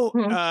 Now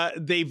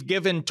they've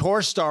given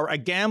Torstar a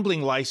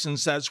gambling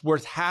license that's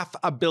worth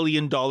 $500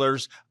 million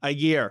a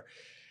year.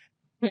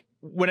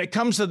 When it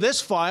comes to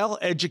this file,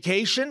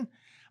 education,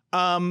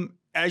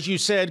 as you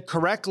said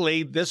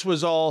correctly, this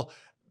was all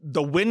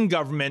the Wynne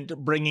government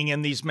bringing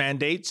in these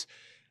mandates.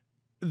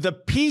 The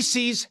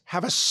PCs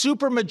have a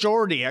super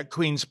majority at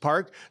Queen's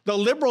Park. The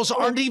Liberals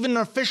aren't even an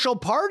official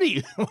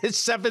party with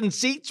 7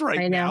 seats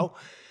right now.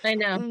 I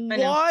know.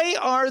 Why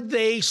are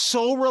they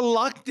so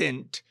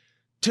reluctant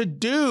to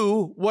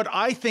do what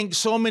I think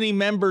so many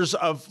members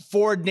of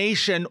Ford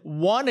Nation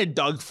wanted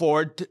Doug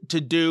Ford to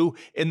do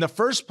in the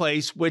first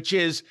place, which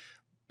is,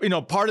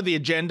 part of the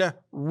agenda,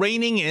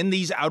 reining in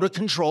these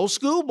out-of-control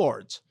school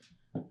boards?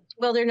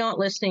 Well, they're not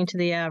listening to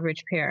the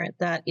average parent.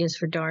 That is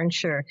for darn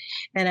sure.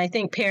 And I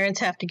think parents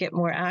have to get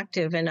more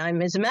active. And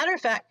I'm, as a matter of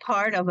fact,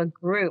 part of a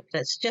group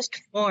that's just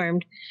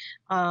formed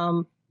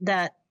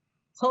that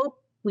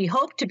we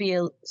hope to be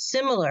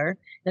similar.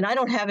 And I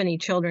don't have any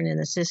children in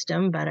the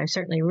system, but I've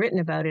certainly written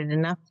about it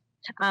enough.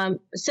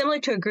 Similar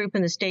to a group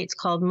in the States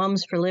called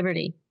Mums for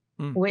Liberty,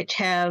 which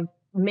have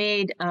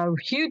made a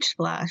huge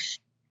splash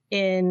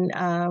in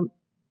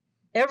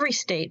every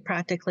state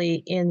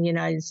practically in the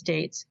United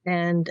States,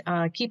 and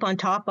keep on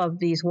top of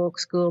these woke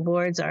school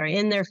boards, are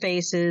in their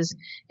faces,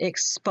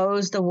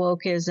 expose the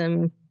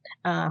wokeism,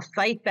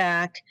 fight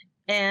back.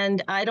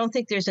 And I don't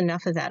think there's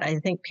enough of that. I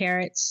think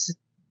parents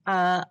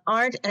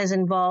aren't as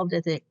involved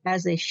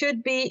as they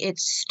should be.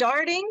 It's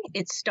starting,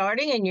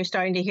 and you're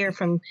starting to hear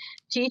from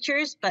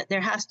teachers, but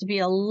there has to be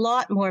a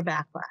lot more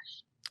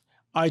backlash.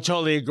 I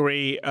totally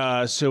agree,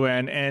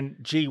 Sue-Ann. And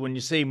gee, when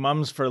you say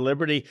Mums for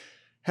Liberty,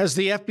 has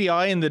the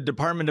FBI and the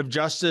Department of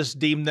Justice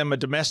deemed them a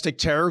domestic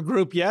terror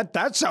group yet?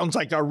 That sounds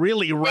like a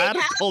really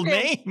radical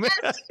name. As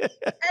a matter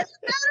of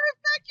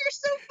fact, you're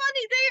so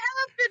funny. They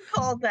have been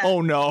called that.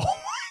 Oh, no.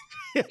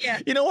 Yeah.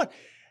 You know what?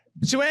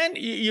 Sue-Ann,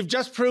 you've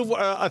just proved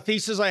a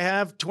thesis I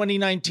have.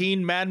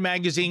 2019, Mad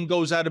Magazine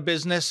goes out of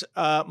business.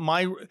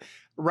 My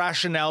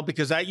rationale,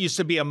 because that used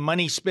to be a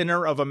money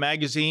spinner of a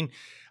magazine.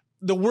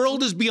 The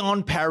world is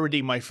beyond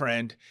parody, my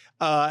friend.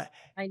 I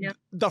know.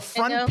 The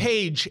front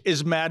page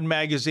is Mad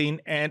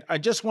Magazine, and I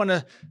just want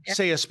to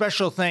say a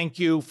special thank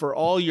you for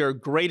all your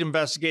great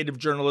investigative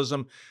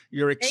journalism.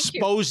 You're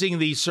exposing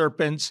these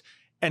serpents,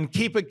 and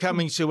keep it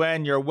coming,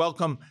 Sue-Ann. You're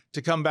welcome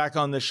to come back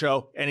on the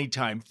show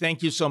anytime.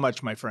 Thank you so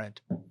much, my friend.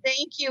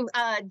 Thank you,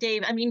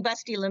 Dave. I mean,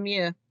 Busty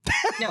Lemieux.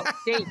 No,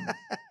 Dave.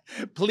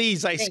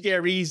 Please, I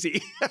scare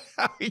easy.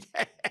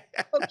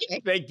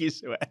 Okay. Thank you,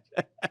 Sue-Ann.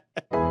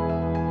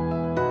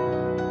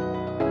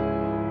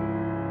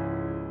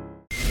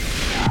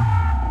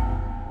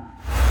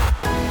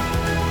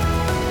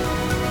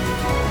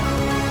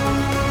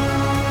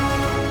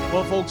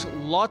 Well, folks,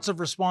 lots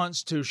of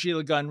response to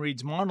Sheila Gunn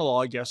Reid's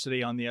monologue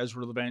yesterday on the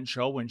Ezra Levant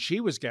Show when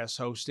she was guest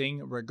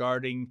hosting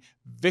regarding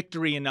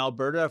victory in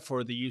Alberta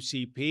for the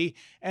UCP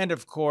and,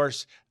 of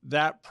course,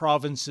 that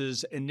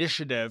province's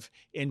initiative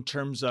in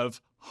terms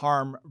of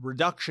harm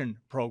reduction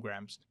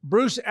programs.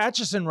 Bruce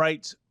Atchison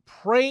writes,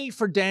 "Pray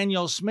for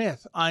Danielle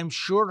Smith. I'm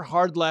sure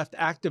hard left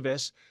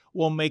activists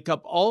will make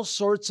up all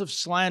sorts of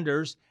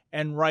slanders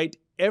and write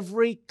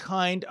every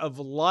kind of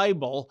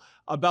libel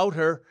about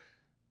her.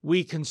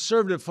 We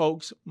conservative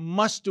folks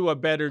must do a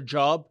better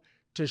job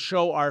to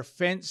show our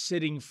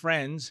fence-sitting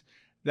friends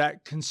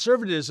that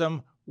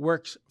conservatism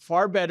works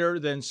far better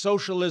than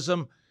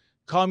socialism,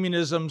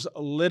 communism's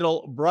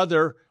little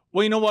brother."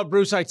 Well, you know what,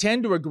 Bruce? I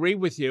tend to agree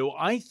with you.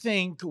 I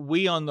think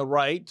we on the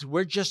right,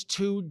 we're just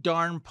too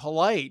darn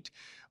polite.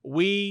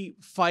 We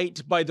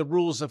fight by the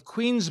rules of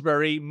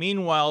Queensberry.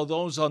 Meanwhile,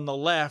 those on the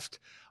left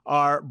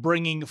are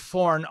bringing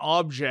foreign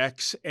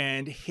objects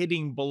and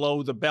hitting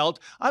below the belt.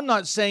 I'm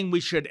not saying we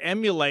should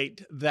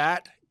emulate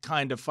that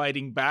kind of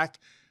fighting back,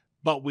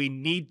 but we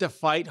need to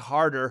fight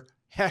harder.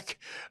 Heck,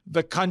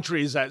 the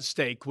country is at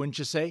stake, wouldn't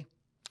you say?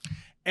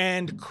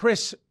 And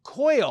Chris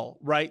Coyle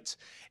writes,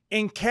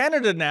 "In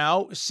Canada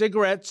now,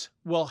 cigarettes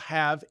will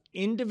have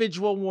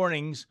individual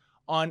warnings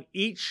on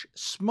each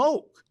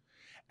smoke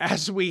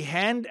as we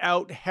hand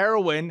out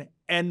heroin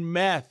and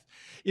meth."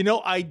 You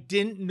know, I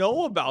didn't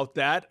know about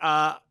that.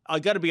 I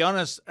got to be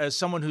honest, as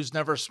someone who's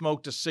never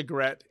smoked a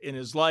cigarette in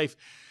his life,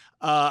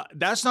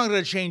 that's not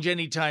going to change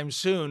anytime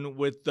soon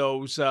with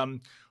those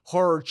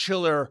horror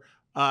chiller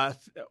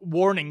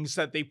warnings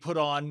that they put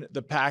on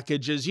the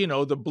packages, you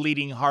know, the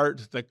bleeding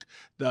heart,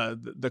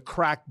 the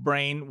cracked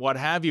brain, what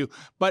have you.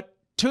 But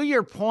to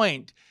your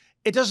point,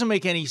 it doesn't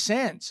make any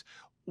sense.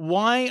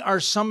 Why are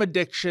some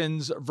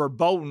addictions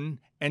verboten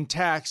and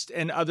taxed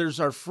and others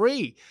are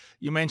free?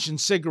 You mentioned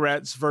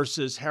cigarettes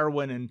versus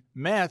heroin and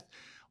meth.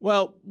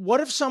 Well, what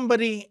if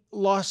somebody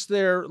lost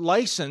their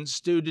license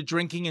due to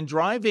drinking and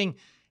driving?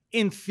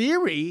 In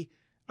theory,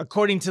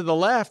 according to the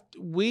left,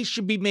 we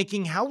should be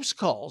making house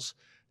calls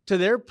to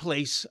their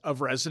place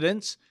of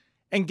residence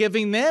and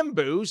giving them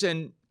booze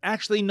and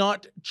actually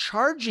not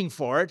charging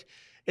for it.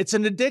 It's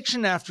an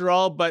addiction after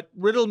all, but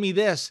riddle me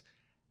this.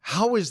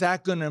 How is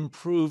that going to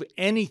improve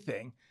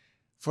anything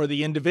for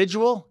the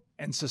individual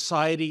and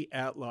society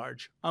at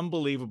large.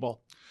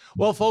 Unbelievable.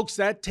 Well, folks,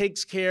 that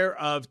takes care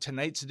of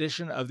tonight's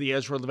edition of the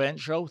Ezra Levant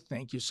Show.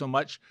 Thank you so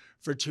much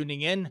for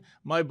tuning in.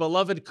 My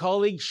beloved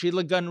colleague,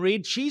 Sheila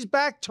Gunn-Reid, she's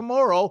back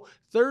tomorrow,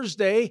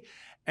 Thursday,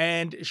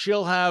 and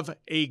she'll have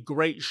a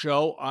great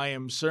show, I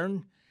am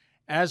certain.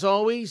 As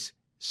always,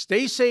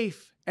 stay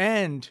safe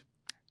and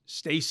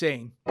stay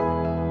sane.